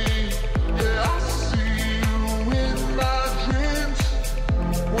with me. Yeah, I see you in my dreams.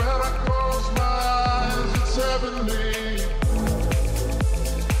 When I close my eyes, it's heavenly.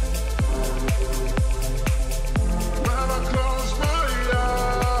 When I close my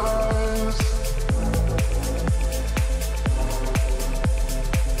eyes,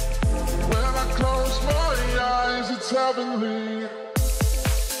 close my eyes, it's heavenly.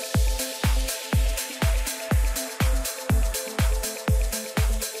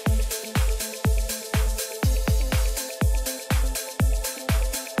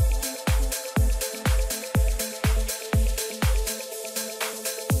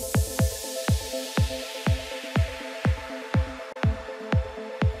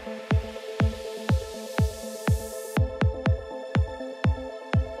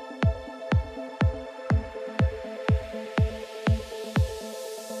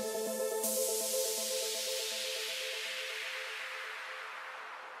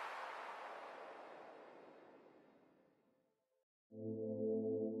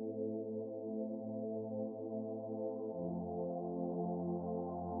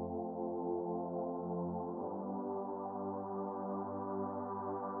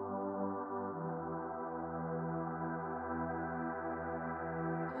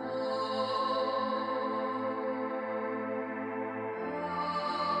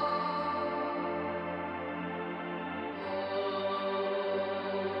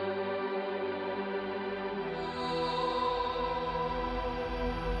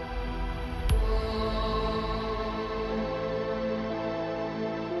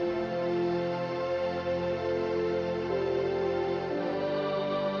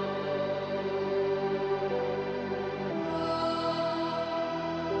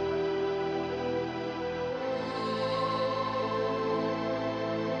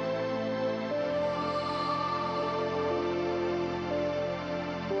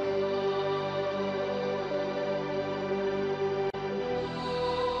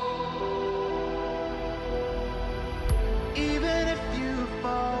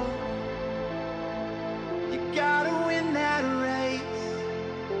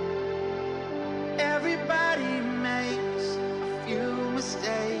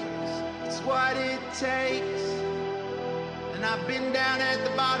 takes. And I've been down at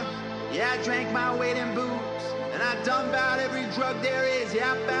the bottom. Yeah, I drank my weight in booze. And I done about every drug there is.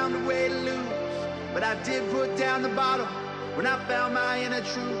 Yeah, I found a way to lose. But I did put down the bottle when I found my inner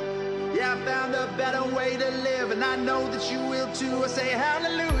truth. Yeah, I found a better way to live, and I know that you will too. I say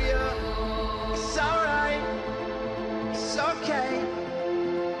hallelujah. It's alright. It's okay.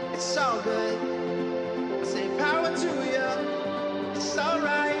 It's all good. I say power to you. It's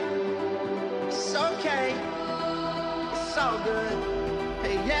alright. It's okay. It's all good.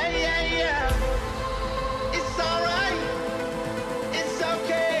 Hey, yeah, yeah, yeah. It's alright. It's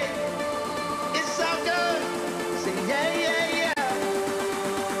okay.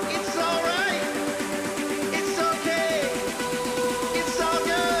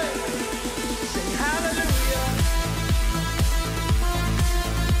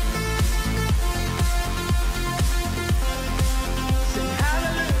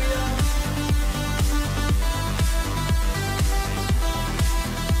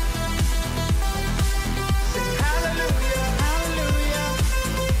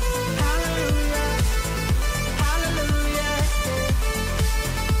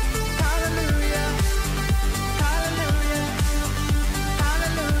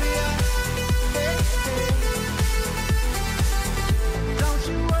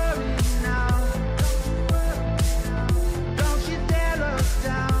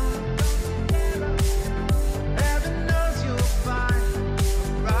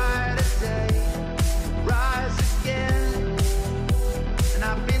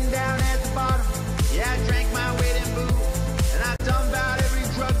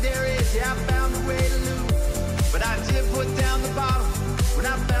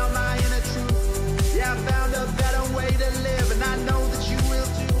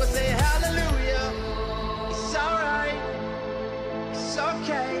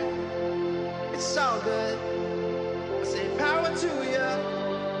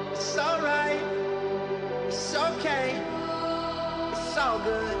 all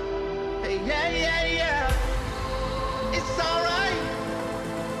good. Hey, yeah, yeah, yeah. It's alright.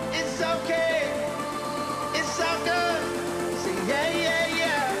 It's okay. It's all good. Say, yeah, yeah,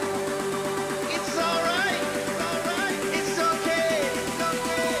 yeah. It's alright. It's alright. It's okay. It's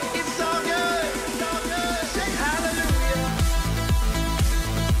okay. It's all good. It's all good. Say hallelujah.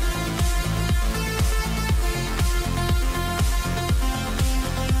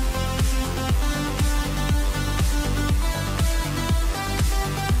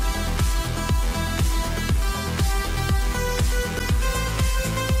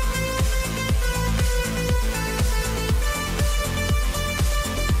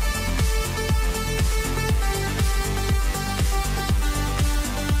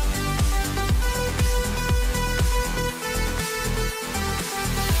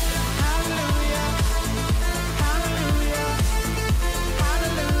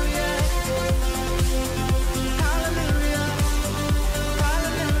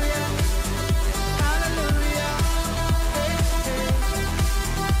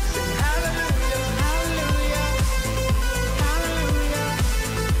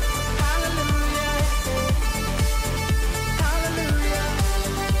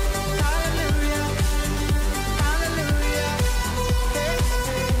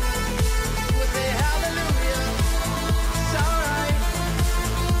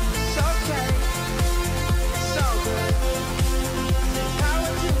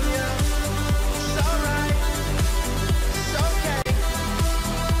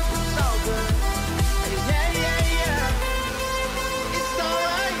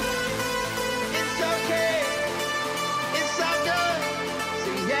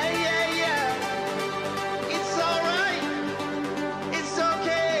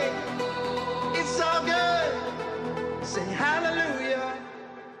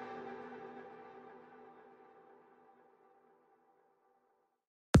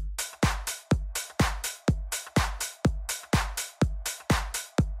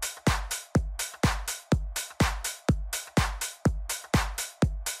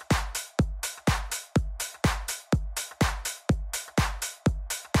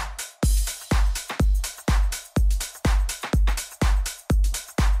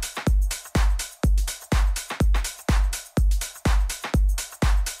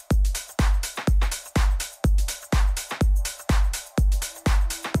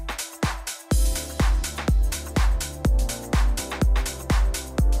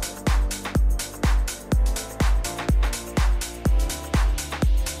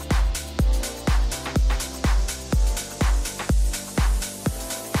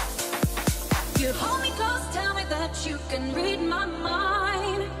 You hold me close, tell me that you can read my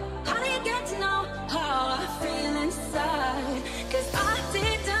mind. How do you get to know how I feel inside? 'Cause I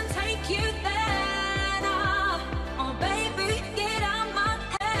didn't take you there. Nah. Oh baby, get out my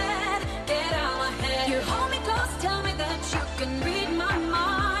head, get out my head. You hold me close, tell me that you can read my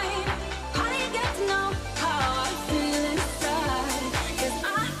mind. How do you get to know how I feel inside? 'Cause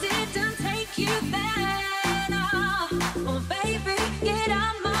I didn't take you there. Nah. Oh baby, get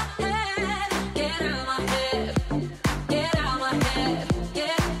out my head.